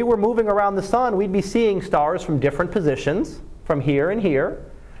 that if we were moving around the sun, we'd be seeing stars from different positions, from here and here.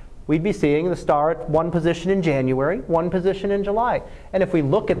 We'd be seeing the star at one position in January, one position in July. And if we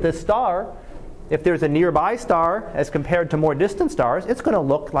look at this star, if there's a nearby star as compared to more distant stars, it's going to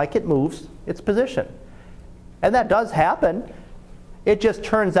look like it moves its position. And that does happen. It just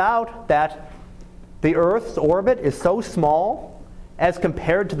turns out that the Earth's orbit is so small as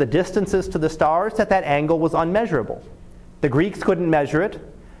compared to the distances to the stars that that angle was unmeasurable. The Greeks couldn't measure it.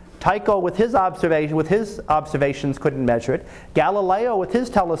 Tycho with his observations couldn't measure it. Galileo with his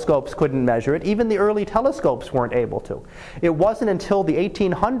telescopes couldn't measure it. Even the early telescopes weren't able to. It wasn't until the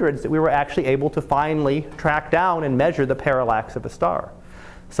 1800s that we were actually able to finally track down and measure the parallax of a star.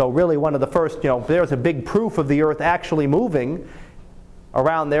 So really one of the first, there's a big proof of the Earth actually moving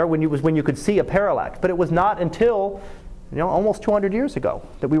around there when you could see a parallax. But it was not until almost 200 years ago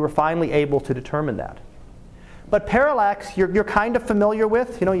that we were finally able to determine that. But parallax, you're kind of familiar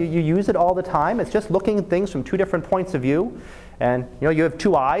with. You use it all the time. It's just looking at things from two different points of view. And you have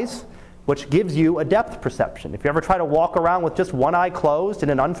two eyes, which gives you a depth perception. If you ever try to walk around with just one eye closed in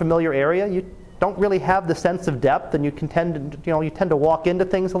an unfamiliar area, you don't really have the sense of depth, and you tend to walk into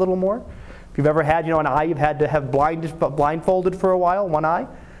things a little more. If you've ever had an eye you've had to have blindfolded for a while, one eye,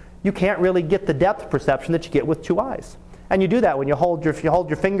 you can't really get the depth perception that you get with two eyes. And you do that when you hold your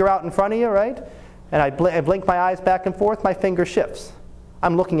finger out in front of you, right? And I blink my eyes back and forth, my finger shifts.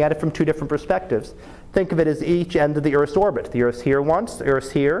 I'm looking at it from two different perspectives. Think of it as each end of the Earth's orbit. The Earth's here once, the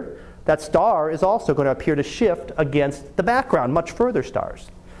Earth's here. That star is also going to appear to shift against the background, much further stars.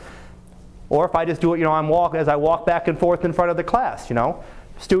 Or if I just do it, as I walk back and forth in front of the class,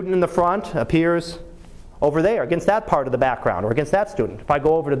 student in the front appears over there against that part of the background or against that student. If I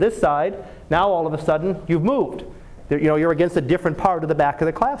go over to this side, now all of a sudden you've moved. You're against a different part of the back of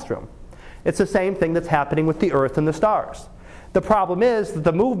the classroom. It's the same thing that's happening with the Earth and the stars. The problem is that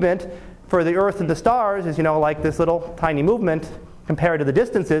the movement for the Earth and the stars is, like this little tiny movement compared to the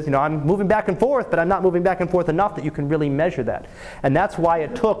distances. I'm moving back and forth, but I'm not moving back and forth enough that you can really measure that. And that's why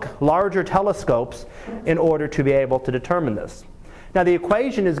it took larger telescopes in order to be able to determine this. Now the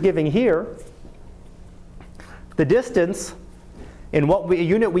equation is giving here the distance In a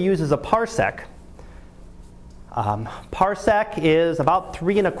unit we use is a parsec. Parsec is about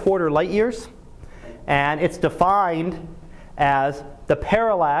 3¼ light years, and it's defined as the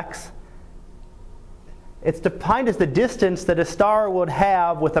parallax. It's defined as the distance that a star would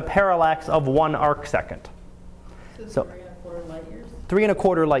have with a parallax of 1 arcsecond. So 3¼ light years?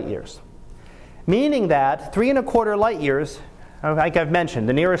 3¼ light years. Meaning that 3¼ light years, like I've mentioned,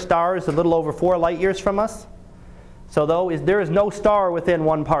 the nearest star is a little over 4 light years from us. So there is no star within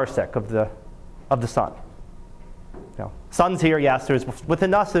 1 parsec of the sun. Sun's here, yes.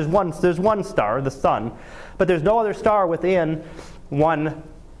 Within us, there's one star, the sun, but there's no other star within 1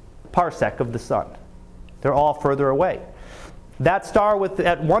 parsec of the sun. They're all further away. That star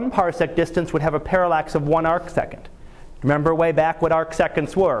at 1 parsec distance would have a parallax of 1 arcsecond. Remember way back what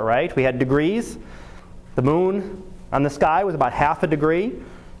arcseconds were, right? We had degrees. The moon on the sky was about ½ degree.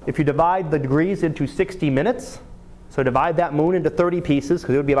 If you divide the degrees into 60 minutes, so divide that moon into 30 pieces,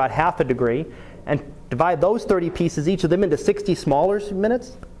 because it would be about ½ degree, and divide those 30 pieces, each of them, into 60 smaller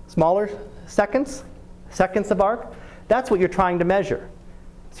seconds of arc, that's what you're trying to measure.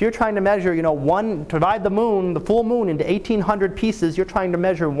 So you're trying to measure, divide the full moon into 1,800 pieces, you're trying to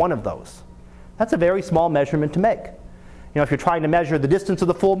measure one of those. That's a very small measurement to make. If you're trying to measure the distance of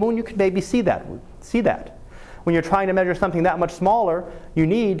the full moon, you could maybe see that. When you're trying to measure something that much smaller, you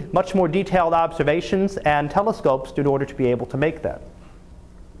need much more detailed observations and telescopes in order to be able to make that.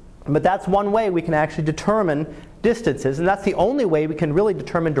 But that's one way we can actually determine distances, and that's the only way we can really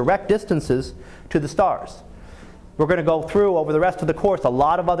determine direct distances to the stars. We're going to go through, over the rest of the course, a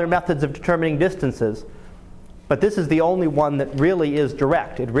lot of other methods of determining distances, but this is the only one that really is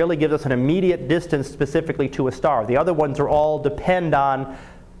direct. It really gives us an immediate distance specifically to a star. The other ones are all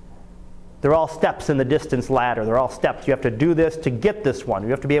they're all steps in the distance ladder. They're all steps. You have to do this to get this one. You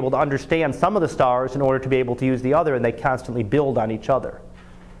have to be able to understand some of the stars in order to be able to use the other, and they constantly build on each other.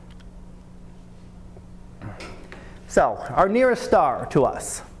 So, our nearest star to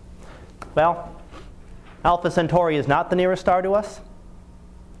us. Well, Alpha Centauri is not the nearest star to us.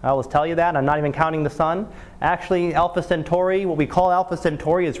 I always tell you that. I'm not even counting the sun. Actually, Alpha Centauri, what we call Alpha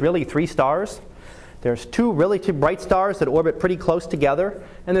Centauri, is really 3 stars. There's 2 really bright stars that orbit pretty close together,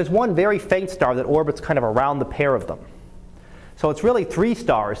 and there's one very faint star that orbits kind of around the pair of them. So it's really 3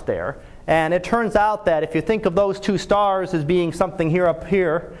 stars there. And it turns out that if you think of those 2 stars as being something here up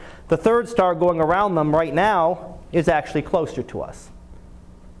here, the 3rd star going around them right now is actually closer to us.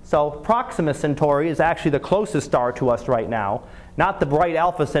 So Proxima Centauri is actually the closest star to us right now. Not the bright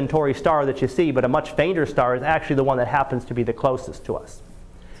Alpha Centauri star that you see, but a much fainter star is actually the one that happens to be the closest to us.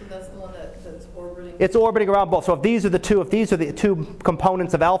 So that's the one that's orbiting? It's orbiting around both. So if these are the two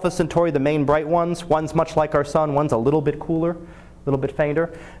components of Alpha Centauri, the main bright ones, one's much like our sun, one's a little bit cooler, a little bit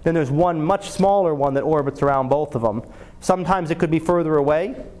fainter. Then there's one much smaller one that orbits around both of them. Sometimes it could be further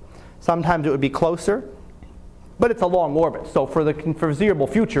away. Sometimes it would be closer. But it's a long orbit, so for the foreseeable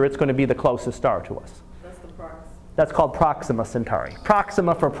future, it's going to be the closest star to us. That's the Prox. That's called Proxima Centauri.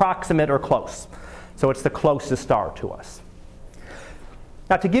 Proxima for proximate or close. So it's the closest star to us.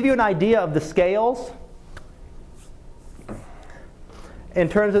 Now, to give you an idea of the scales, in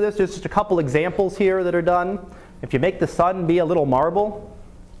terms of this, there's just a couple examples here that are done. If you make the sun be a little marble,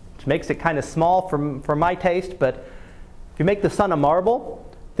 which makes it kind of small for my taste, but if you make the sun a marble,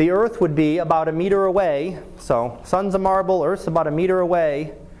 the Earth would be about 1 meter away. So sun's a marble, Earth's about 1 meter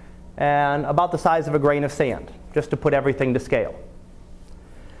away, and about the size of a grain of sand, just to put everything to scale.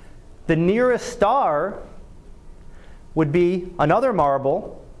 The nearest star would be another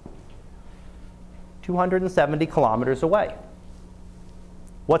marble 270 kilometers away.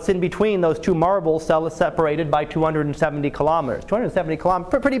 What's in between those 2 marbles separated by 270 kilometers? 270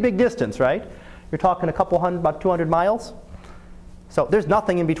 kilometers, pretty big distance, right? You're talking about 200 miles. So there's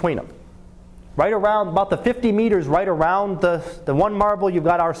nothing in between them. Right around, about the 50 meters right around the one marble, you've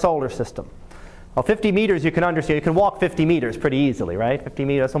got our solar system. Well, 50 meters you can understand. You can walk 50 meters pretty easily, right? 50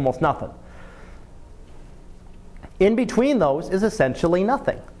 meters, that's almost nothing. In between those is essentially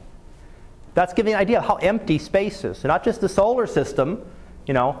nothing. That's giving an idea of how empty space is. So not just the solar system,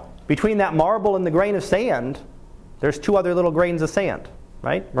 between that marble and the grain of sand, there's 2 other little grains of sand,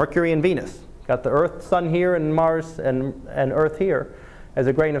 right? Mercury and Venus. Got the Earth, Sun here, and Mars and Earth here as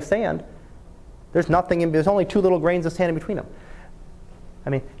a grain of sand. There's only 2 little grains of sand in between them. I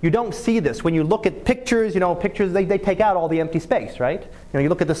mean, you don't see this. When you look at pictures, pictures, they take out all the empty space, right? You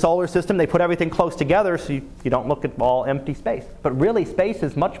look at the solar system, they put everything close together so you don't look at all empty space. But really, space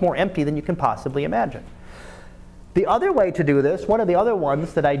is much more empty than you can possibly imagine. The other way to do this, one of the other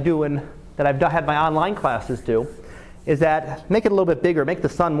ones that I do that I've had my online classes do, is that make it a little bit bigger, make the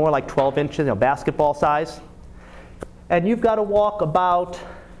sun more like 12 inches, basketball size. And you've got to walk about,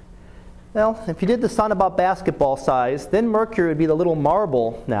 well, if you did the sun about basketball size, then Mercury would be the little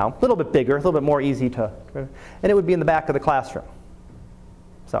marble now, a little bit bigger, a little bit more easy to, and it would be in the back of the classroom.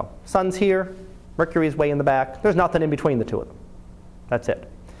 So, sun's here, Mercury's way in the back. There's nothing in between the two of them. That's it.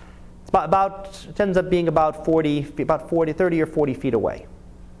 It's it ends up being about 30 or 40 feet away.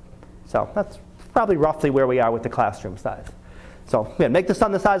 So that's probably roughly where we are with the classroom size. So again, make the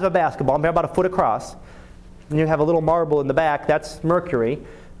sun the size of a basketball, maybe about a foot across. And you have a little marble in the back, that's Mercury.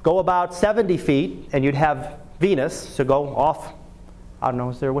 Go about 70 feet, and you'd have Venus, so go off, I don't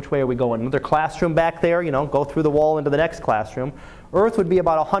know, which way are we going? Another classroom back there, go through the wall into the next classroom. Earth would be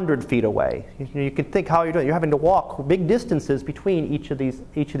about 100 feet away. You can think how you're doing. You're having to walk big distances between each of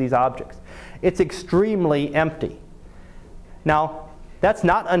these objects. It's extremely empty. Now, that's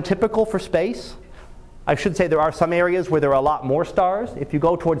not untypical for space. I should say there are some areas where there are a lot more stars. If you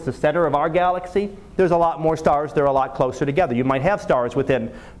go towards the center of our galaxy, there's a lot more stars. They're a lot closer together. You might have stars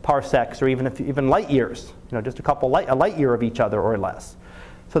within parsecs or even light years, just a light year of each other or less.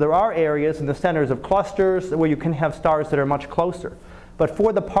 So there are areas in the centers of clusters where you can have stars that are much closer. But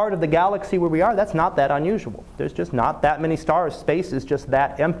for the part of the galaxy where we are, that's not that unusual. There's just not that many stars. Space is just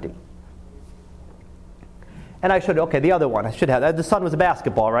that empty. And the other one, the sun was a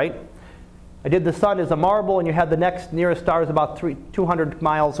basketball, right? I did the sun as a marble, and you had the next nearest star is about 200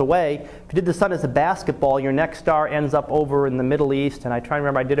 miles away. If you did the sun as a basketball, your next star ends up over in the Middle East. And I try to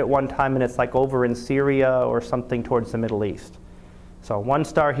remember, I did it one time, and it's like over in Syria or something towards the Middle East. So one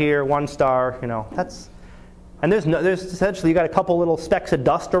star here, one star, that's... And there's essentially, you got a couple little specks of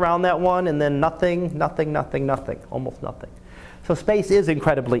dust around that one, and then nothing, almost nothing. So space is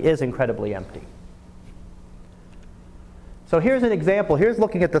incredibly empty. So here's an example. Here's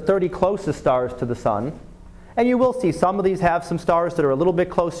looking at the 30 closest stars to the sun. And you will see some of these have some stars that are a little bit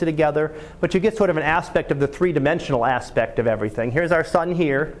closer together, but you get sort of an aspect of the three-dimensional aspect of everything. Here's our sun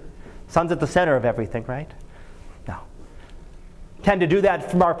here. Sun's at the center of everything, right? Now, tend to do that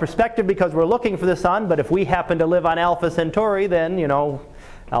from our perspective because we're looking for the sun, but if we happen to live on Alpha Centauri, then,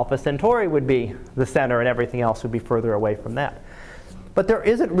 Alpha Centauri would be the center and everything else would be further away from that. But there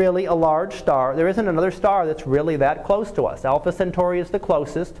isn't really a large star. There isn't another star that's really that close to us. Alpha Centauri is the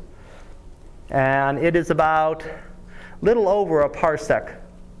closest, and it is about little over a parsec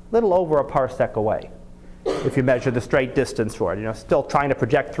away, if you measure the straight distance for it. Still trying to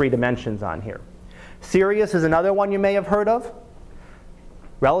project 3 dimensions on here. Sirius is another one you may have heard of.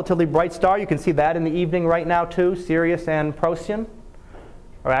 Relatively bright star. You can see that in the evening right now too. Sirius and Procyon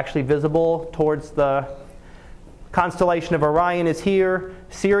are actually visible towards the constellation of Orion is here.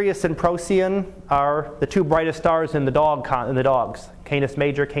 Sirius and Procyon are the 2 brightest stars in the dogs. Canis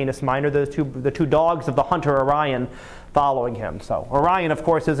Major, Canis Minor, the two dogs of the hunter Orion following him. So Orion, of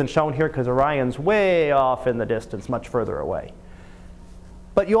course, isn't shown here because Orion's way off in the distance, much further away.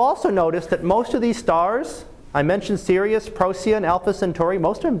 But you also notice that most of these stars, I mentioned Sirius, Procyon, Alpha Centauri,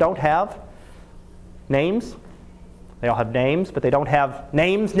 most of them don't have names. They all have names, but they don't have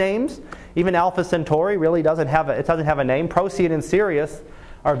names. Even Alpha Centauri really doesn't have a name. Procyon and Sirius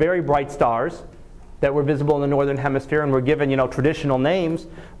are very bright stars that were visible in the northern hemisphere and were given, traditional names.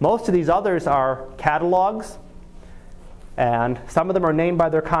 Most of these others are catalogs, and some of them are named by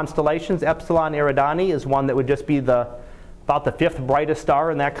their constellations. Epsilon Eridani is one that would just be about the 5th brightest star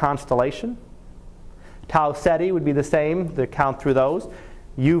in that constellation. Tau Ceti would be the same, to count through those.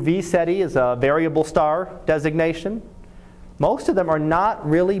 UV Ceti is a variable star designation. Most of them are not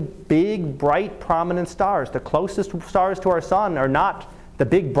really big, bright, prominent stars. The closest stars to our sun are not the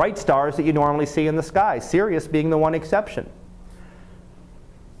big, bright stars that you normally see in the sky, Sirius being the one exception.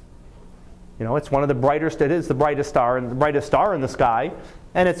 It's one of the brightest, it is the brightest star in the sky,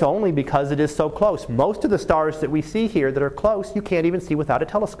 and it's only because it is so close. Most of the stars that we see here that are close, you can't even see without a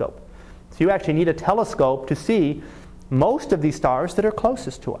telescope. So you actually need a telescope to see most of these stars that are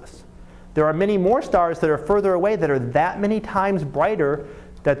closest to us. There are many more stars that are further away that are that many times brighter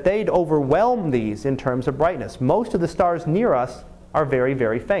that they'd overwhelm these in terms of brightness. Most of the stars near us are very,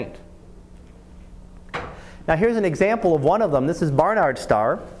 very faint. Now here's an example of one of them. This is Barnard's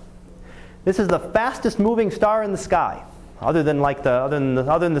star. This is the fastest moving star in the sky, other than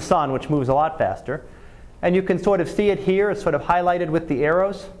the sun, which moves a lot faster. And you can sort of see it here. It's sort of highlighted with the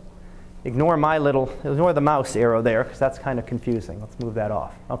arrows. Ignore the mouse arrow there, because that's kind of confusing. Let's move that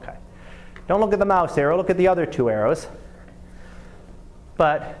off. Okay. Don't look at the mouse arrow, look at the other 2 arrows.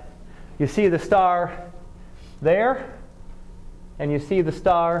 But you see the star there, and you see the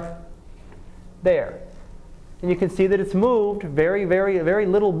star there. And you can see that it's moved very, very, very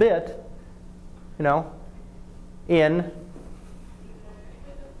little bit, in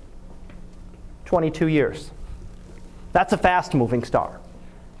 22 years. That's a fast-moving star.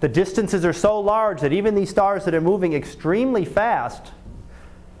 The distances are so large that even these stars that are moving extremely fast,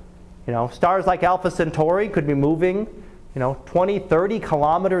 stars like Alpha Centauri could be moving, 20, 30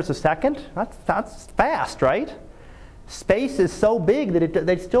 kilometers a second. That's fast, right? Space is so big that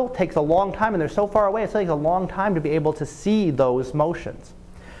it still takes a long time, and they're so far away, it still takes a long time to be able to see those motions.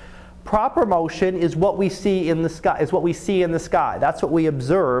 Proper motion is what we see in the sky. That's what we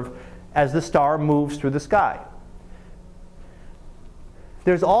observe as the star moves through the sky.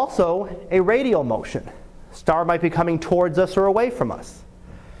 There's also a radial motion. Star might be coming towards us or away from us.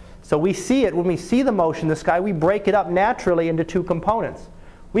 So we see it, when we see the motion in the sky, we break it up naturally into two components.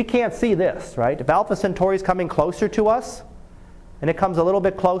 We can't see this, right? If Alpha Centauri is coming closer to us, and it comes a little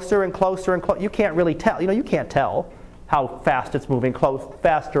bit closer and closer and closer, you can't really tell. You can't tell how fast it's moving,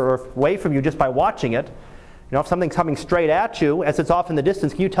 faster or away from you just by watching it. If something's coming straight at you as it's off in the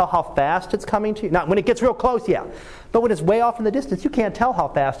distance, can you tell how fast it's coming to you? Now, when it gets real close, yeah. But when it's way off in the distance, you can't tell how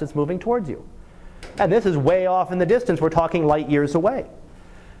fast it's moving towards you. And this is way off in the distance. We're talking light years away.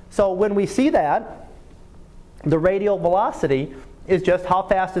 So when we see that, the radial velocity is just how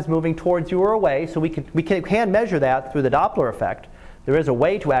fast it's moving towards you or away. So we can measure that through the Doppler effect. There is a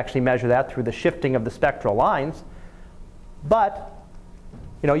way to actually measure that through the shifting of the spectral lines. But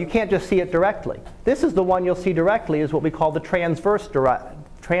you can't just see it directly. This is the one you'll see directly, is what we call the transverse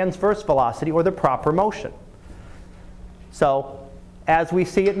velocity, or the proper motion. So as we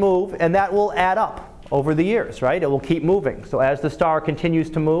see it move, and that will add up over the years, right? It will keep moving. So as the star continues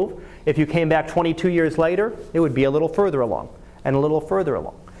to move, if you came back 22 years later, it would be a little further along, and a little further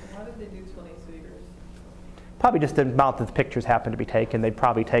along. Why did they do 22 years? Probably just the amount that the pictures happen to be taken. They'd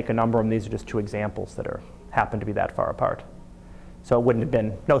probably take a number of them. These are just two examples that happen to be that far apart. So it wouldn't have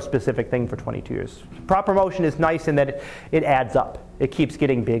been no specific thing for 22 years. Proper motion is nice in that it adds up. It keeps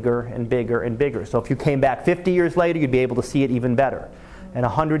getting bigger and bigger and bigger. So if you came back 50 years later, you'd be able to see it even better. And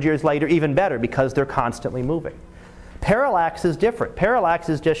 100 years later, even better, because they're constantly moving. Parallax is different. Parallax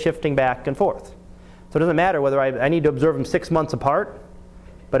is just shifting back and forth. So it doesn't matter whether I need to observe them 6 months apart,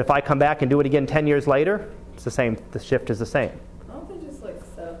 but if I come back and do it again 10 years later, it's the same. The shift is the same. Why don't they just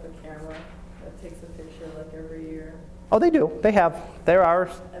set up a camera that takes a picture every year? Oh, they do. There are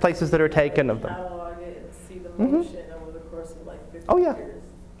places that are taken of them. Catalog it and see the motion over the course of 50 Oh yeah, years.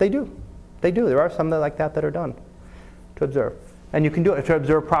 they do. There are some like that are done to observe. And you can do it to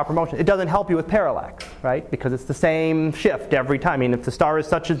observe proper motion. It doesn't help you with parallax, right? Because it's the same shift every time. I mean, if the star is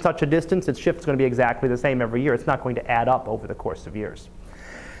such and such a distance, its shift is going to be exactly the same every year. It's not going to add up over the course of years.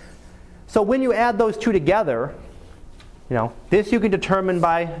 So when you add those two together, this you can determine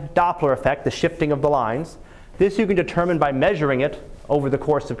by Doppler effect, the shifting of the lines. This you can determine by measuring it over the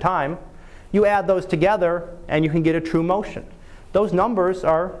course of time. You add those together and you can get a true motion. Those numbers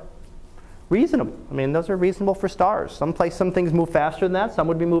are reasonable. I mean, those are reasonable for stars. Some things move faster than that, some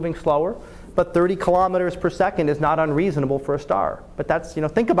would be moving slower. But 30 kilometers per second is not unreasonable for a star. But that's,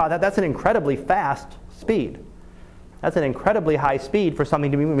 think about that, that's an incredibly fast speed. That's an incredibly high speed for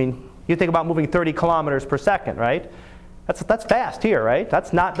something to be, you think about moving 30 kilometers per second, right? That's fast here, right?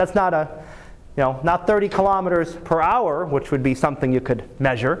 That's not not 30 kilometers per hour, which would be something you could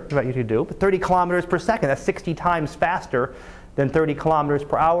measure, what you could do, but 30 kilometers per second. That's 60 times faster than 30 kilometers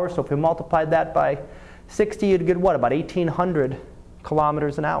per hour. So if we multiplied that by 60, you'd get what, about 1,800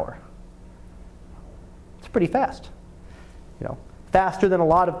 kilometers an hour. It's pretty fast. Faster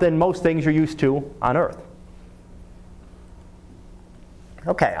than most things you're used to on Earth.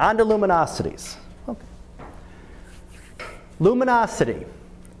 Okay, on to luminosities. Okay. Luminosity.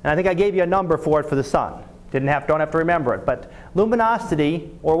 And I think I gave you a number for it for the sun. Don't have to remember it. But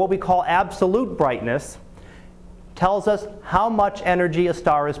luminosity, or what we call absolute brightness, tells us how much energy a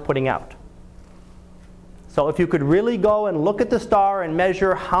star is putting out. So if you could really go and look at the star and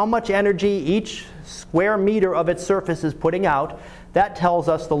measure how much energy each square meter of its surface is putting out, that tells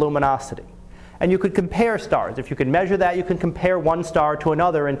us the luminosity. And you could compare stars. If you could measure that, you can compare one star to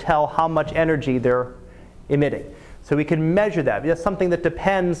another and tell how much energy they're emitting. So we can measure that. That's something that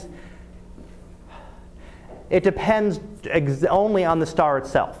depends. It depends only on the star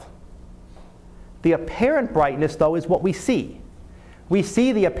itself. The apparent brightness, though, is what we see. We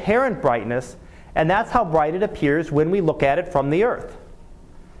see the apparent brightness, and that's how bright it appears when we look at it from the Earth.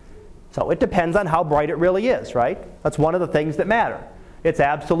 So it depends on how bright it really is, right? That's one of the things that matter. It's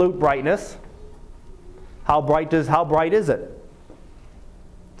absolute brightness. How bright is it?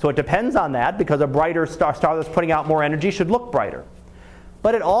 So it depends on that, because a brighter star that's putting out more energy should look brighter.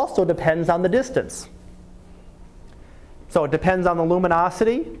 But it also depends on the distance. So it depends on the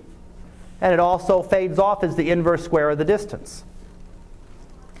luminosity, and it also fades off as the inverse square of the distance.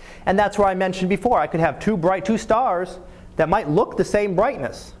 And that's where I mentioned before, I could have two stars that might look the same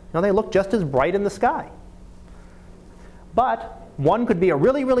brightness. They look just as bright in the sky. But one could be a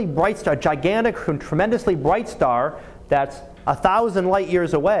really, really bright star, gigantic, tremendously bright star that's 1,000 light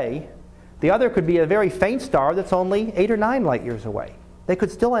years away. The other could be a very faint star that's only 8 or 9 light years away. They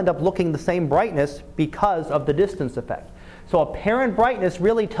could still end up looking the same brightness because of the distance effect. So apparent brightness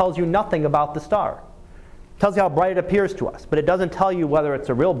really tells you nothing about the star. It tells you how bright it appears to us, but it doesn't tell you whether it's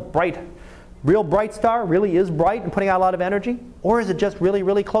a real bright star, really is bright and putting out a lot of energy, or is it just really,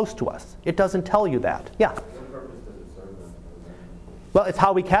 really close to us? It doesn't tell you that. Yeah? What purpose does it serve then? Well, it's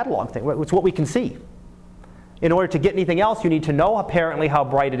how we catalog things. It's what we can see. In order to get anything else, you need to know apparently how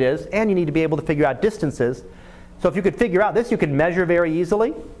bright it is, and you need to be able to figure out distances. So if you could figure out this, you could measure very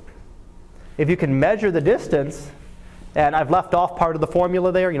easily. If you can measure the distance, and I've left off part of the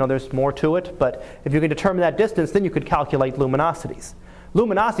formula there, there's more to it, but if you can determine that distance, then you could calculate luminosities.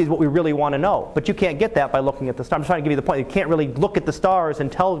 Luminosity is what we really want to know, but you can't get that by looking at the star. I'm trying to give you the point. You can't really look at the stars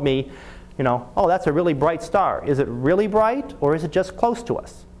and tell me, oh, that's a really bright star. Is it really bright, or is it just close to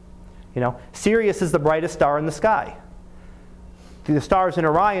us? Sirius is the brightest star in the sky. The stars in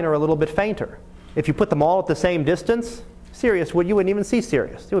Orion are a little bit fainter. If you put them all at the same distance, Sirius, you wouldn't even see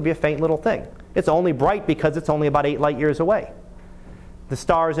Sirius. It would be a faint little thing. It's only bright because it's only about 8 light years away. The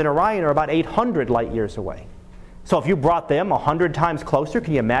stars in Orion are about 800 light years away. So if you brought them 100 times closer,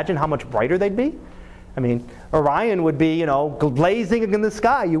 can you imagine how much brighter they'd be? Orion would be, blazing in the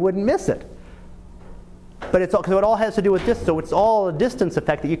sky. You wouldn't miss it. But it all has to do with distance. So it's all a distance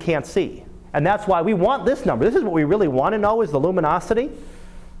effect that you can't see. And that's why we want this number. This is what we really want to know, is the luminosity.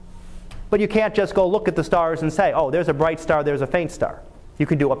 But you can't just go look at the stars and say, oh, there's a bright star, there's a faint star. You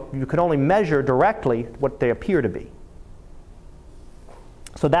can only measure directly what they appear to be.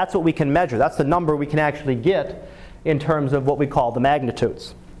 So that's what we can measure. That's the number we can actually get in terms of what we call the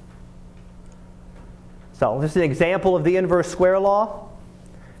magnitudes. So this is an example of the inverse square law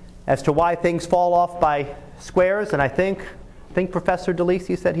as to why things fall off by squares. And I think Professor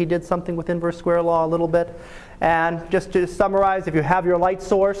DeLisi said he did something with inverse square law a little bit. And just to summarize, if you have your light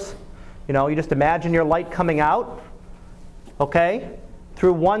source, you just imagine your light coming out, okay?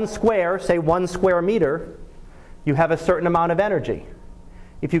 Through one square, say 1 square meter, you have a certain amount of energy.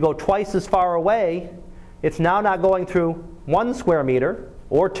 If you go twice as far away, it's now not going through 1 square meter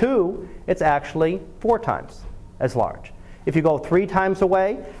or 2, it's actually 4 times as large. If you go 3 times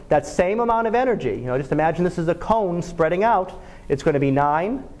away, that same amount of energy, just imagine this is a cone spreading out, it's going to be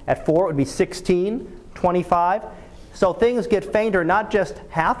 9. At 4 it would be 16, 25. So things get fainter, not just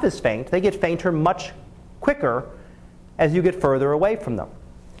half as faint, they get fainter much quicker as you get further away from them.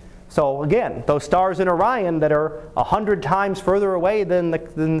 So again, those stars in Orion that are 100 times further away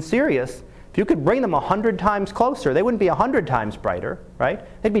than Sirius, if you could bring them 100 times closer, they wouldn't be 100 times brighter, right?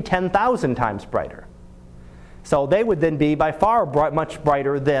 They'd be 10,000 times brighter. So they would then be by far much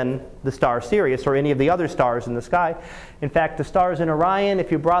brighter than the star Sirius or any of the other stars in the sky. In fact, the stars in Orion,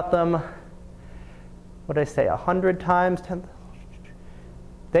 if you brought them, what did I say, 100 times, 10,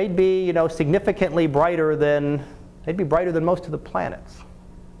 they'd be, significantly brighter than most of the planets.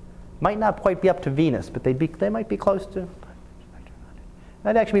 Might not quite be up to Venus, but they might be close to,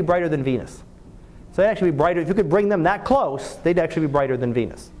 they'd actually be brighter than Venus. So they'd actually be brighter, if you could bring them that close, they'd actually be brighter than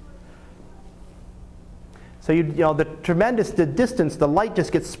Venus. So the distance, the light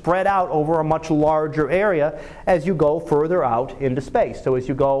just gets spread out over a much larger area as you go further out into space. So as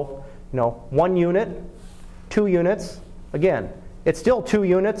you go, 1 unit, 2 units, again, it's still 2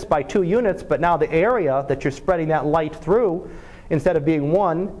 units by 2 units, but now the area that you're spreading that light through, instead of being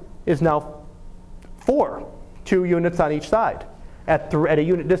 1, is now 4, 2 units on each side. At a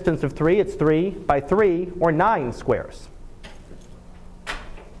unit distance of 3, it's 3 by 3, or 9 squares.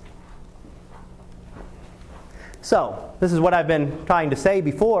 So, this is what I've been trying to say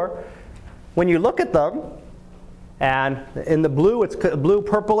before. When you look at them, and in the blue, it's blue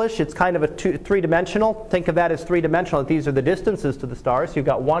purplish, it's kind of a 3-dimensional. Think of that as 3-dimensional. These are the distances to the stars. You've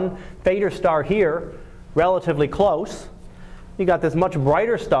got one fainter star here, relatively close. You've got this much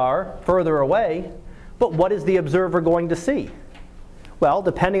brighter star further away. But what is the observer going to see? Well,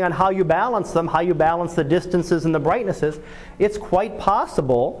 depending on how you balance them, how you balance the distances and the brightnesses, it's quite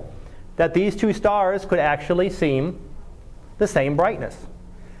possible that these 2 stars could actually seem the same brightness.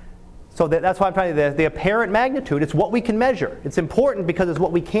 So that's why I'm trying to, the apparent magnitude, it's what we can measure. It's important because it's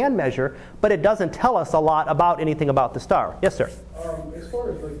what we can measure, but it doesn't tell us a lot about anything about the star. Yes, sir? As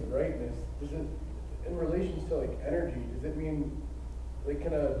far as brightness, does it, in relation to energy, does it mean,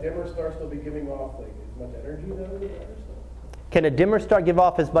 can a dimmer star still be giving off as much energy as a brighter star? Can a dimmer star give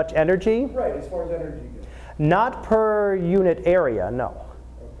off as much energy? Right, as far as energy goes. Not per unit area, no.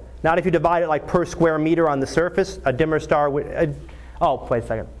 Not if you divide it like per square meter on the surface. A dimmer star would... oh, wait a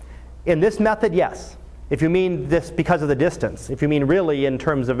second. In this method, yes. If you mean this because of the distance. If you mean really in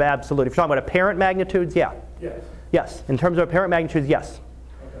terms of absolute. If you're talking about apparent magnitudes, yeah. Yes. Yes. In terms of apparent magnitudes, yes.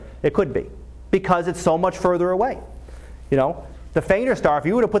 Okay. It could be. Because it's so much further away. You know, the fainter star, if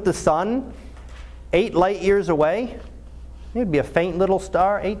you were to put the sun 8 light years away, it would be a faint little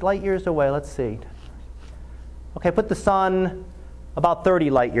star 8 light years away. Let's see. Okay, put the sun about 30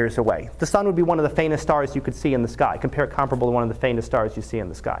 light years away. The sun would be one of the faintest stars you could see in the sky, comparable to one of the faintest stars you see in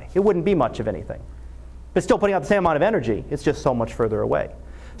the sky. It wouldn't be much of anything. But it's still putting out the same amount of energy. It's just so much further away.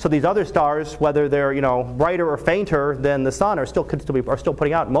 So these other stars, whether they're brighter or fainter than the sun, are still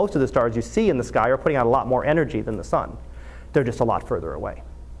putting out. Most of the stars you see in the sky are putting out a lot more energy than the sun. They're just a lot further away.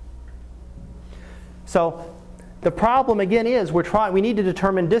 So the problem again is we need to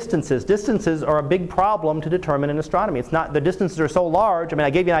determine distances. Distances are a big problem to determine in astronomy. It's not the distances are so large. I mean, I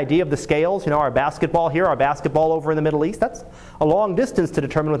gave you an idea of the scales. Our basketball here, our basketball over in the Middle East. That's a long distance to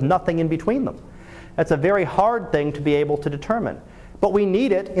determine with nothing in between them. That's a very hard thing to be able to determine. But we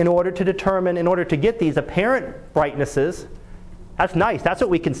need it in order to get these apparent brightnesses. That's nice. That's what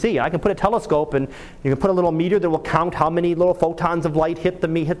we can see. I can put a telescope and you can put a little meter that will count how many little photons of light hit the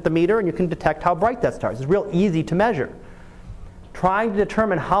meter, and you can detect how bright that star is. It's real easy to measure. Trying to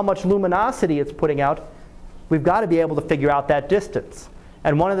determine how much luminosity it's putting out, we've got to be able to figure out that distance.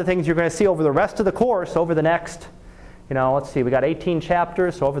 And one of the things you're going to see over the rest of the course, over the next, let's see, we got 18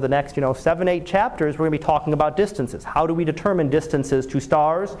 chapters, so over the next, 7, 8 chapters, we're going to be talking about distances. How do we determine distances to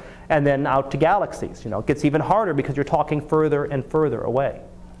stars and then out to galaxies? It gets even harder because you're talking further and further away.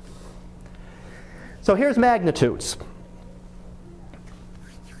 So here's magnitudes.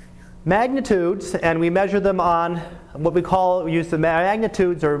 Magnitudes, and we measure them on what we use the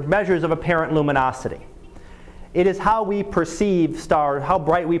magnitudes or measures of apparent luminosity. It is how we perceive stars, how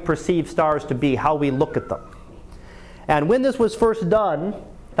bright we perceive stars to be, how we look at them. And when this was first done,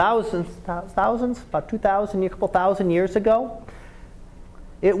 thousands, about 2,000, a couple thousand years ago,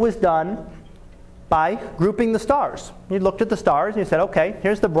 it was done by grouping the stars. You looked at the stars and you said, okay,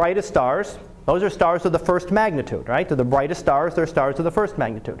 here's the brightest stars. Those are stars of the first magnitude, right? They're the brightest stars, they're stars of the first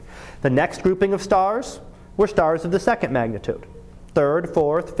magnitude. The next grouping of stars were stars of the second magnitude. Third,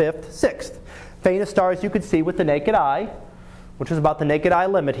 fourth, fifth, sixth. Faintest stars you could see with the naked eye, which is about the naked eye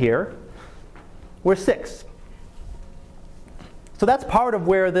limit here, were 6. So that's part of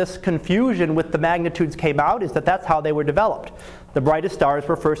where this confusion with the magnitudes came out, is that that's how they were developed. The brightest stars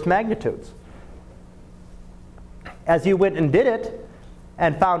were first magnitudes. As you went and did it,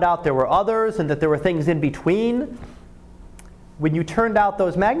 and found out there were others, and that there were things in between, when you turned out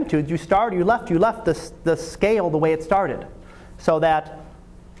those magnitudes, you left the scale the way it started. So that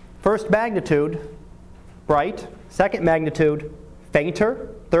first magnitude, bright, second magnitude, fainter,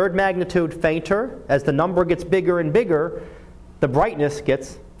 third magnitude, fainter. As the number gets bigger and bigger, the brightness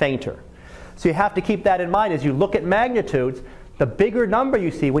gets fainter. So you have to keep that in mind as you look at magnitudes. The bigger number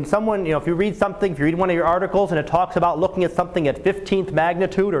you see, when someone, if you read one of your articles and it talks about looking at something at 15th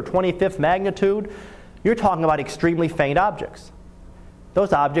magnitude or 25th magnitude, you're talking about extremely faint objects.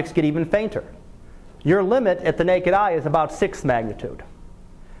 Those objects get even fainter. Your limit at the naked eye is about 6th magnitude.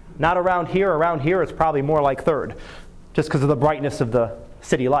 Not around here. Around here it's probably more like 3rd, just because of the brightness of the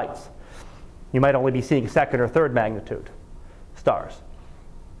city lights. You might only be seeing 2nd or 3rd magnitude stars.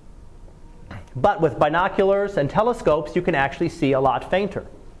 But with binoculars and telescopes, you can actually see a lot fainter.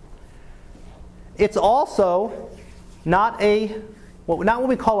 It's also not what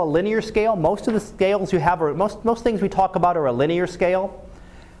we call a linear scale. Most of the scales you have are, most things we talk about are a linear scale,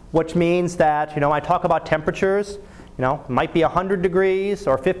 which means that, I talk about temperatures, it might be 100 degrees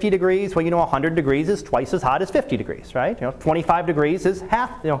or 50 degrees. Well, 100 degrees is twice as hot as 50 degrees, right? 25 degrees is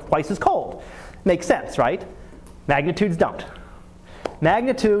twice as cold. Makes sense, right? Magnitudes don't.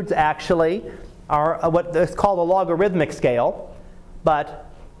 Magnitudes actually are what is called a logarithmic scale,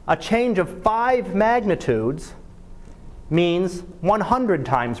 but a change of 5 magnitudes means 100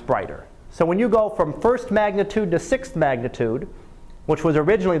 times brighter. So when you go from first magnitude to 6th magnitude, which was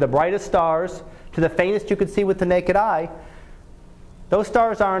originally the brightest stars, to the faintest you could see with the naked eye, those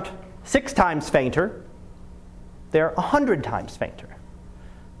stars aren't 6 times fainter, they're 100 times fainter.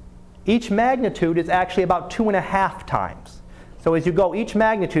 Each magnitude is actually about 2.5 times. So as you go, each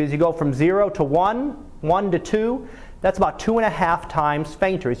magnitude, as you go from 0 to 1, 1 to 2, that's about 2.5 times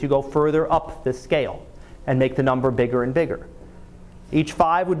fainter as you go further up this scale and make the number bigger and bigger. Each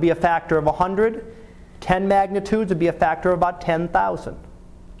 5 would be a factor of 100. 10 magnitudes would be a factor of about 10,000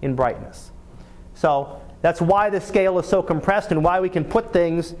 in brightness. So that's why the scale is so compressed and why we can put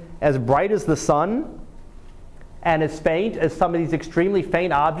things as bright as the sun and as faint as some of these extremely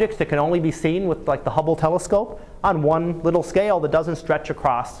faint objects that can only be seen with like the Hubble telescope on one little scale that doesn't stretch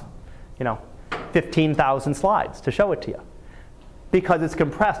across, 15,000 slides to show it to you. Because it's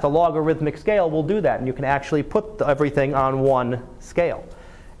compressed, a logarithmic scale will do that, and you can actually put everything on one scale.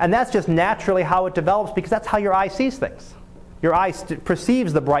 And that's just naturally how it develops, because that's how your eye sees things. Your eye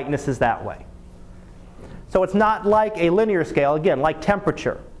perceives the brightnesses that way. So it's not like a linear scale, again, like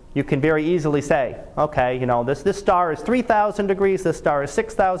temperature. You can very easily say, okay, this star is 3,000 degrees, this star is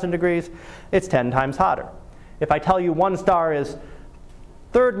 6,000 degrees, it's 10 times hotter. If I tell you one star is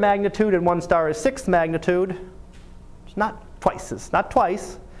 3rd magnitude and one star is 6th magnitude, it's not twice,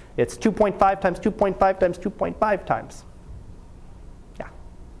 it's 2.5 times 2.5 times 2.5 times. Yeah.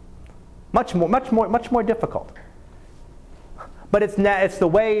 Much more difficult. But it's the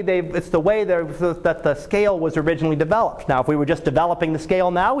way that the scale was originally developed. Now, if we were just developing the scale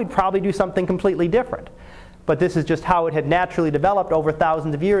now, we'd probably do something completely different. But this is just how it had naturally developed over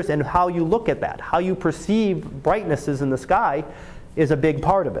thousands of years, and how you look at that, how you perceive brightnesses in the sky is a big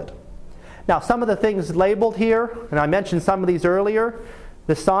part of it. Now, some of the things labeled here, and I mentioned some of these earlier,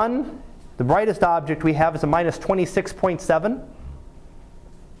 the sun, the brightest object we have is a minus 26.7.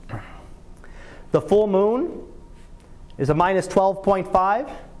 The full moon is a minus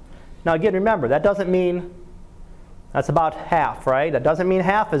 12.5. Now again, remember, that doesn't mean, that's about half, right? That doesn't mean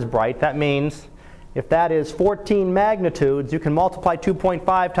half as bright. That means if that is 14 magnitudes, you can multiply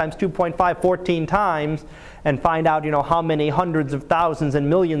 2.5 times 2.5 14 times and find out, how many hundreds of thousands and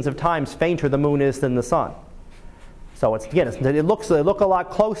millions of times fainter the moon is than the sun. So they look a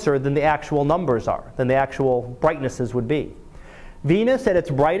lot closer than the actual numbers are, than the actual brightnesses would be. Venus at its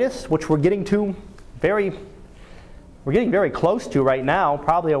brightest, which we're getting very close to right now,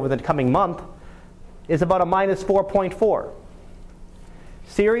 probably over the coming month, is about a minus 4.4.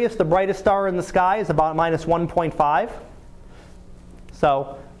 Sirius, the brightest star in the sky, is about minus 1.5.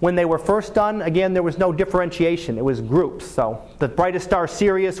 So when they were first done, again, there was no differentiation. It was groups. So the brightest star,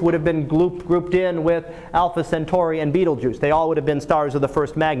 Sirius, would have been grouped in with Alpha Centauri and Betelgeuse. They all would have been stars of the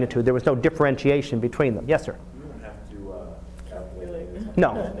first magnitude. There was no differentiation between them. Yes, sir? You don't have to calculate this.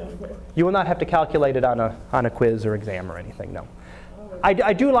 No. You will not have to calculate it on a quiz or exam or anything, no.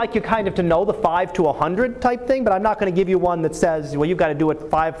 I do like you kind of to know the 5 to 100 type thing, but I'm not going to give you one that says, well, you've got to do it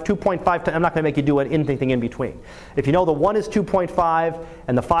 2.5 times. I'm not going to make you do anything in between. If you know the 1 is 2.5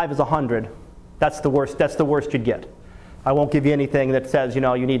 and the 5 is 100, that's the worst you'd get. I won't give you anything that says, you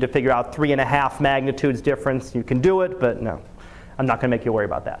need to figure out 3.5 magnitudes difference. You can do it, but no. I'm not going to make you worry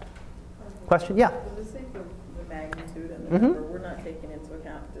about that. Question? Yeah? For the sake of the magnitude and the number, we're not taking into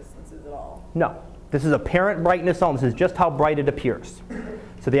account distances at all. No. This is apparent brightness only. This is just how bright it appears.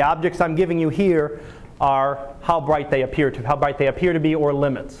 So the objects I'm giving you here are how bright they appear to be, or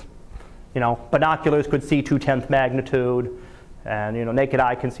limits. Binoculars could see 2/10 magnitude, and naked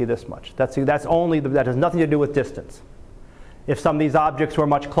eye can see this much. That has nothing to do with distance. If some of these objects were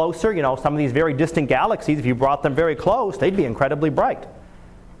much closer, some of these very distant galaxies, if you brought them very close, they'd be incredibly bright.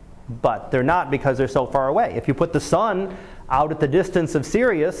 But they're not, because they're so far away. If you put the sun out at the distance of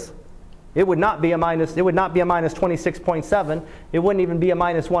Sirius, it would not be a minus 26.7. It wouldn't even be a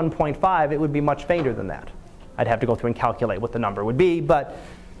minus 1.5. It would be much fainter than that. I'd have to go through and calculate what the number would be, but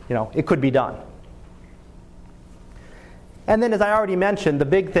it could be done. And then, as I already mentioned, the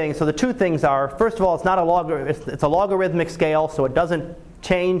big thing, so the two things are, first of all, it's a logarithmic scale, so it doesn't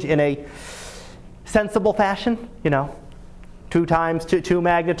change in a sensible fashion, 2 times 2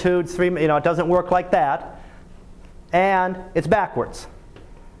 magnitudes, 3, it doesn't work like that. And it's backwards.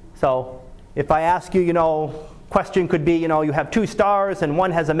 So if I ask you, question could be, you have 2 stars and one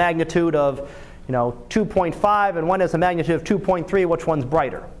has a magnitude of, 2.5 and one has a magnitude of 2.3, which one's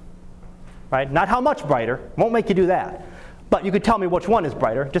brighter? Right? Not how much brighter. Won't make you do that. But you could tell me which one is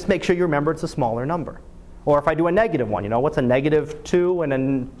brighter. Just make sure you remember it's a smaller number. Or if I do a negative one, what's a negative 2 and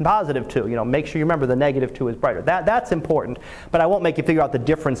a positive 2? Make sure you remember the negative 2 is brighter. That's important, but I won't make you figure out the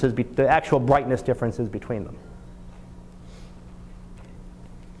differences, the actual brightness differences between them.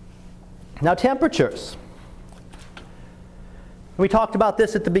 Now, temperatures. We talked about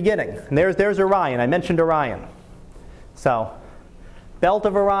this at the beginning. And there's Orion. I mentioned Orion. So, belt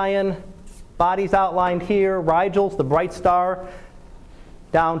of Orion, bodies outlined here. Rigel's the bright star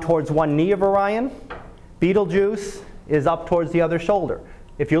down towards one knee of Orion. Betelgeuse is up towards the other shoulder.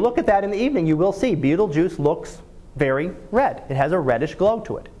 If you look at that in the evening, you will see Betelgeuse looks very red. It has a reddish glow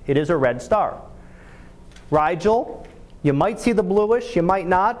to it. It is a red star. Rigel, you might see the bluish, you might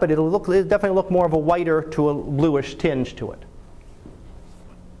not, but it'll definitely look more of a whiter to a bluish tinge to it.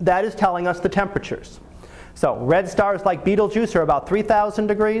 That is telling us the temperatures. So red stars like Betelgeuse are about 3,000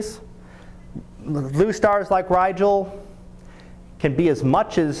 degrees. blue stars like Rigel can be as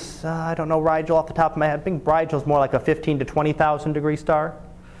much as, I don't know Rigel off the top of my head. I think Rigel's more like a 15 to 20,000 degree star.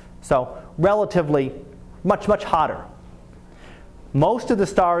 So relatively much, much hotter. Most of the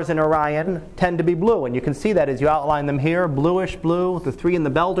stars in Orion tend to be blue, and you can see that as you outline them here, bluish blue. The three in the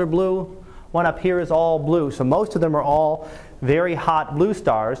belt are blue. One up here is all blue. So most of them are all very hot blue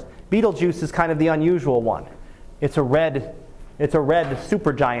stars. Betelgeuse is kind of the unusual one. It's a red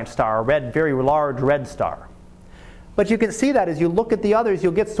supergiant star, a red, very large red star. But you can see that as you look at the others,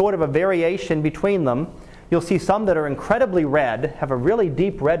 you'll get sort of a variation between them. You'll see some that are incredibly red, have a really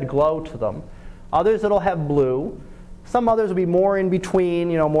deep red glow to them. Others that'll have blue. Some others will be more in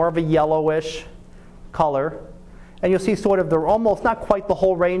between, more of a yellowish color. And you'll see sort of they're almost not quite the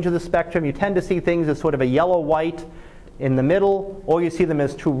whole range of the spectrum. You tend to see things as sort of a yellow-white in the middle, or you see them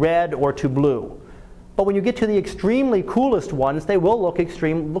as too red or too blue. But when you get to the extremely coolest ones, they will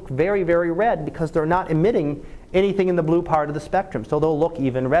look very, very red because they're not emitting anything in the blue part of the spectrum, so they'll look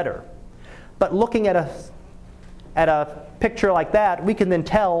even redder. But looking at a picture like that, we can then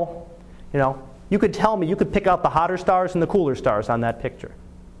tell, you could tell me, you could pick out the hotter stars and the cooler stars on that picture.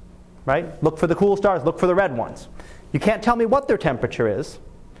 Right? Look for the cool stars, look for the red ones. You can't tell me what their temperature is.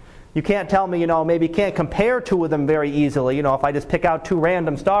 You can't tell me, maybe you can't compare two of them very easily, if I just pick out two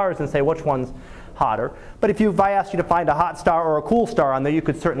random stars and say which one's hotter. But if I asked you to find a hot star or a cool star on there, you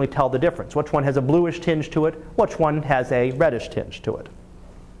could certainly tell the difference. Which one has a bluish tinge to it, which one has a reddish tinge to it.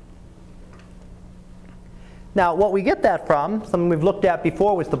 Now, what we get that from, something we've looked at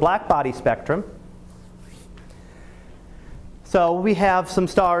before, was the black body spectrum. So we have some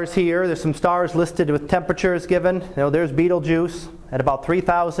stars here. There's some stars listed with temperatures given. There's Betelgeuse at about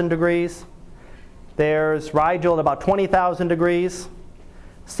 3,000 degrees. There's Rigel at about 20,000 degrees.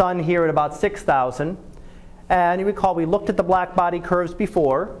 Sun here at about 6,000. And you recall we looked at the black body curves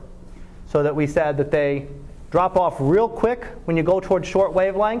before, so that we said that they drop off real quick when you go towards short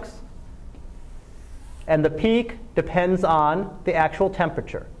wavelengths. And the peak depends on the actual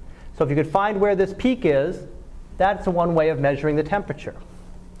temperature. So if you could find where this peak is, that's one way of measuring the temperature.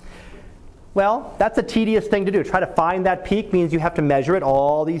 Well, that's a tedious thing to do. Try to find that peak means you have to measure at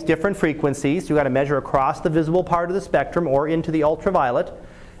all these different frequencies. You've got to measure across the visible part of the spectrum or into the ultraviolet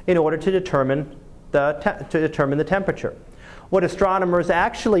in order to determine the temperature. What astronomers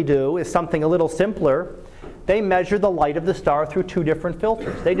actually do is something a little simpler. They measure the light of the star through two different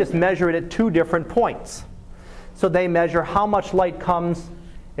filters. They just measure it at two different points. So they measure how much light comes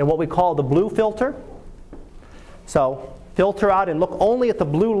in what we call the blue filter. So filter out and look only at the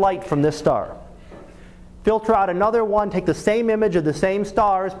blue light from this star. Filter out another one, take the same image of the same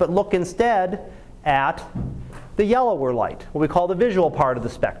stars, but look instead at the yellower light, what we call the visual part of the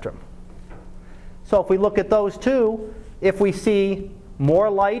spectrum. So if we look at those two, if we see more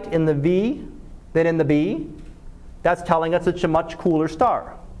light in the V than in the B, that's telling us it's a much cooler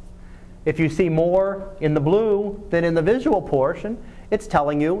star. If you see more in the blue than in the visual portion, it's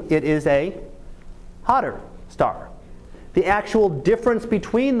telling you it is a hotter star. The actual difference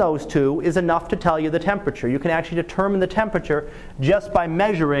between those two is enough to tell you the temperature. You can actually determine the temperature just by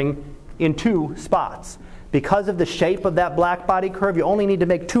measuring in two spots. Because of the shape of that black body curve, you only need to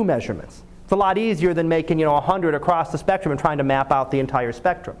make two measurements. It's a lot easier than making 100 across the spectrum and trying to map out the entire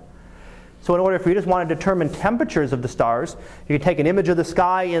spectrum. So in order, if you just want to determine temperatures of the stars, you can take an image of the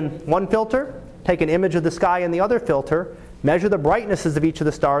sky in one filter, take an image of the sky in the other filter, measure the brightnesses of each of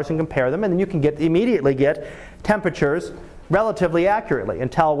the stars and compare them, and then you can immediately get temperatures relatively accurately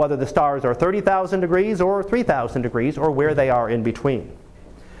and tell whether the stars are 30,000 degrees or 3,000 degrees or where they are in between.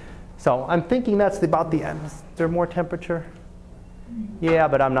 So I'm thinking that's about the end. Is there more temperature? Yeah,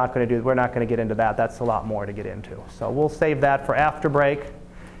 but we're not going to get into that. That's a lot more to get into. So we'll save that for after break.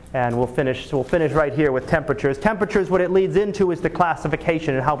 And we'll finish right here with temperatures. Temperatures, what it leads into is the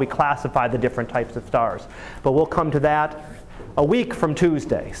classification and how we classify the different types of stars. But we'll come to that a week from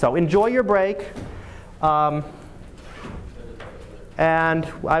Tuesday. So enjoy your break. And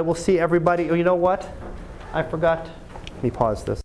I will see everybody. Oh, you know what? I forgot. Let me pause this.